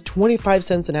at just 25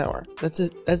 cents an hour.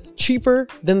 That's cheaper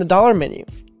than the dollar menu.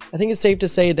 I think it's safe to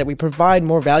say that we provide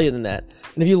more value than that.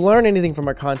 And if you learn anything from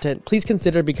our content, please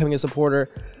consider becoming a supporter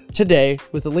today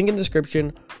with the link in the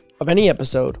description of any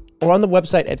episode or on the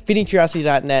website at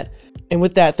feedingcuriosity.net. And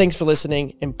with that, thanks for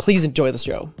listening, and please enjoy the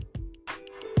show.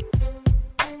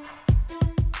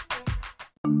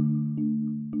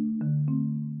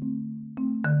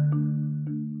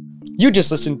 You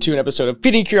just listened to an episode of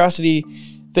Feeding Curiosity.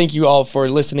 Thank you all for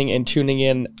listening and tuning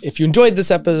in. If you enjoyed this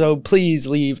episode, please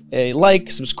leave a like,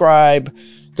 subscribe,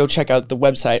 go check out the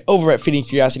website over at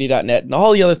feedingcuriosity.net and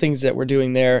all the other things that we're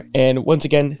doing there. And once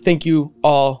again, thank you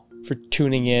all for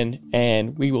tuning in,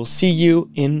 and we will see you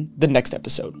in the next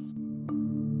episode.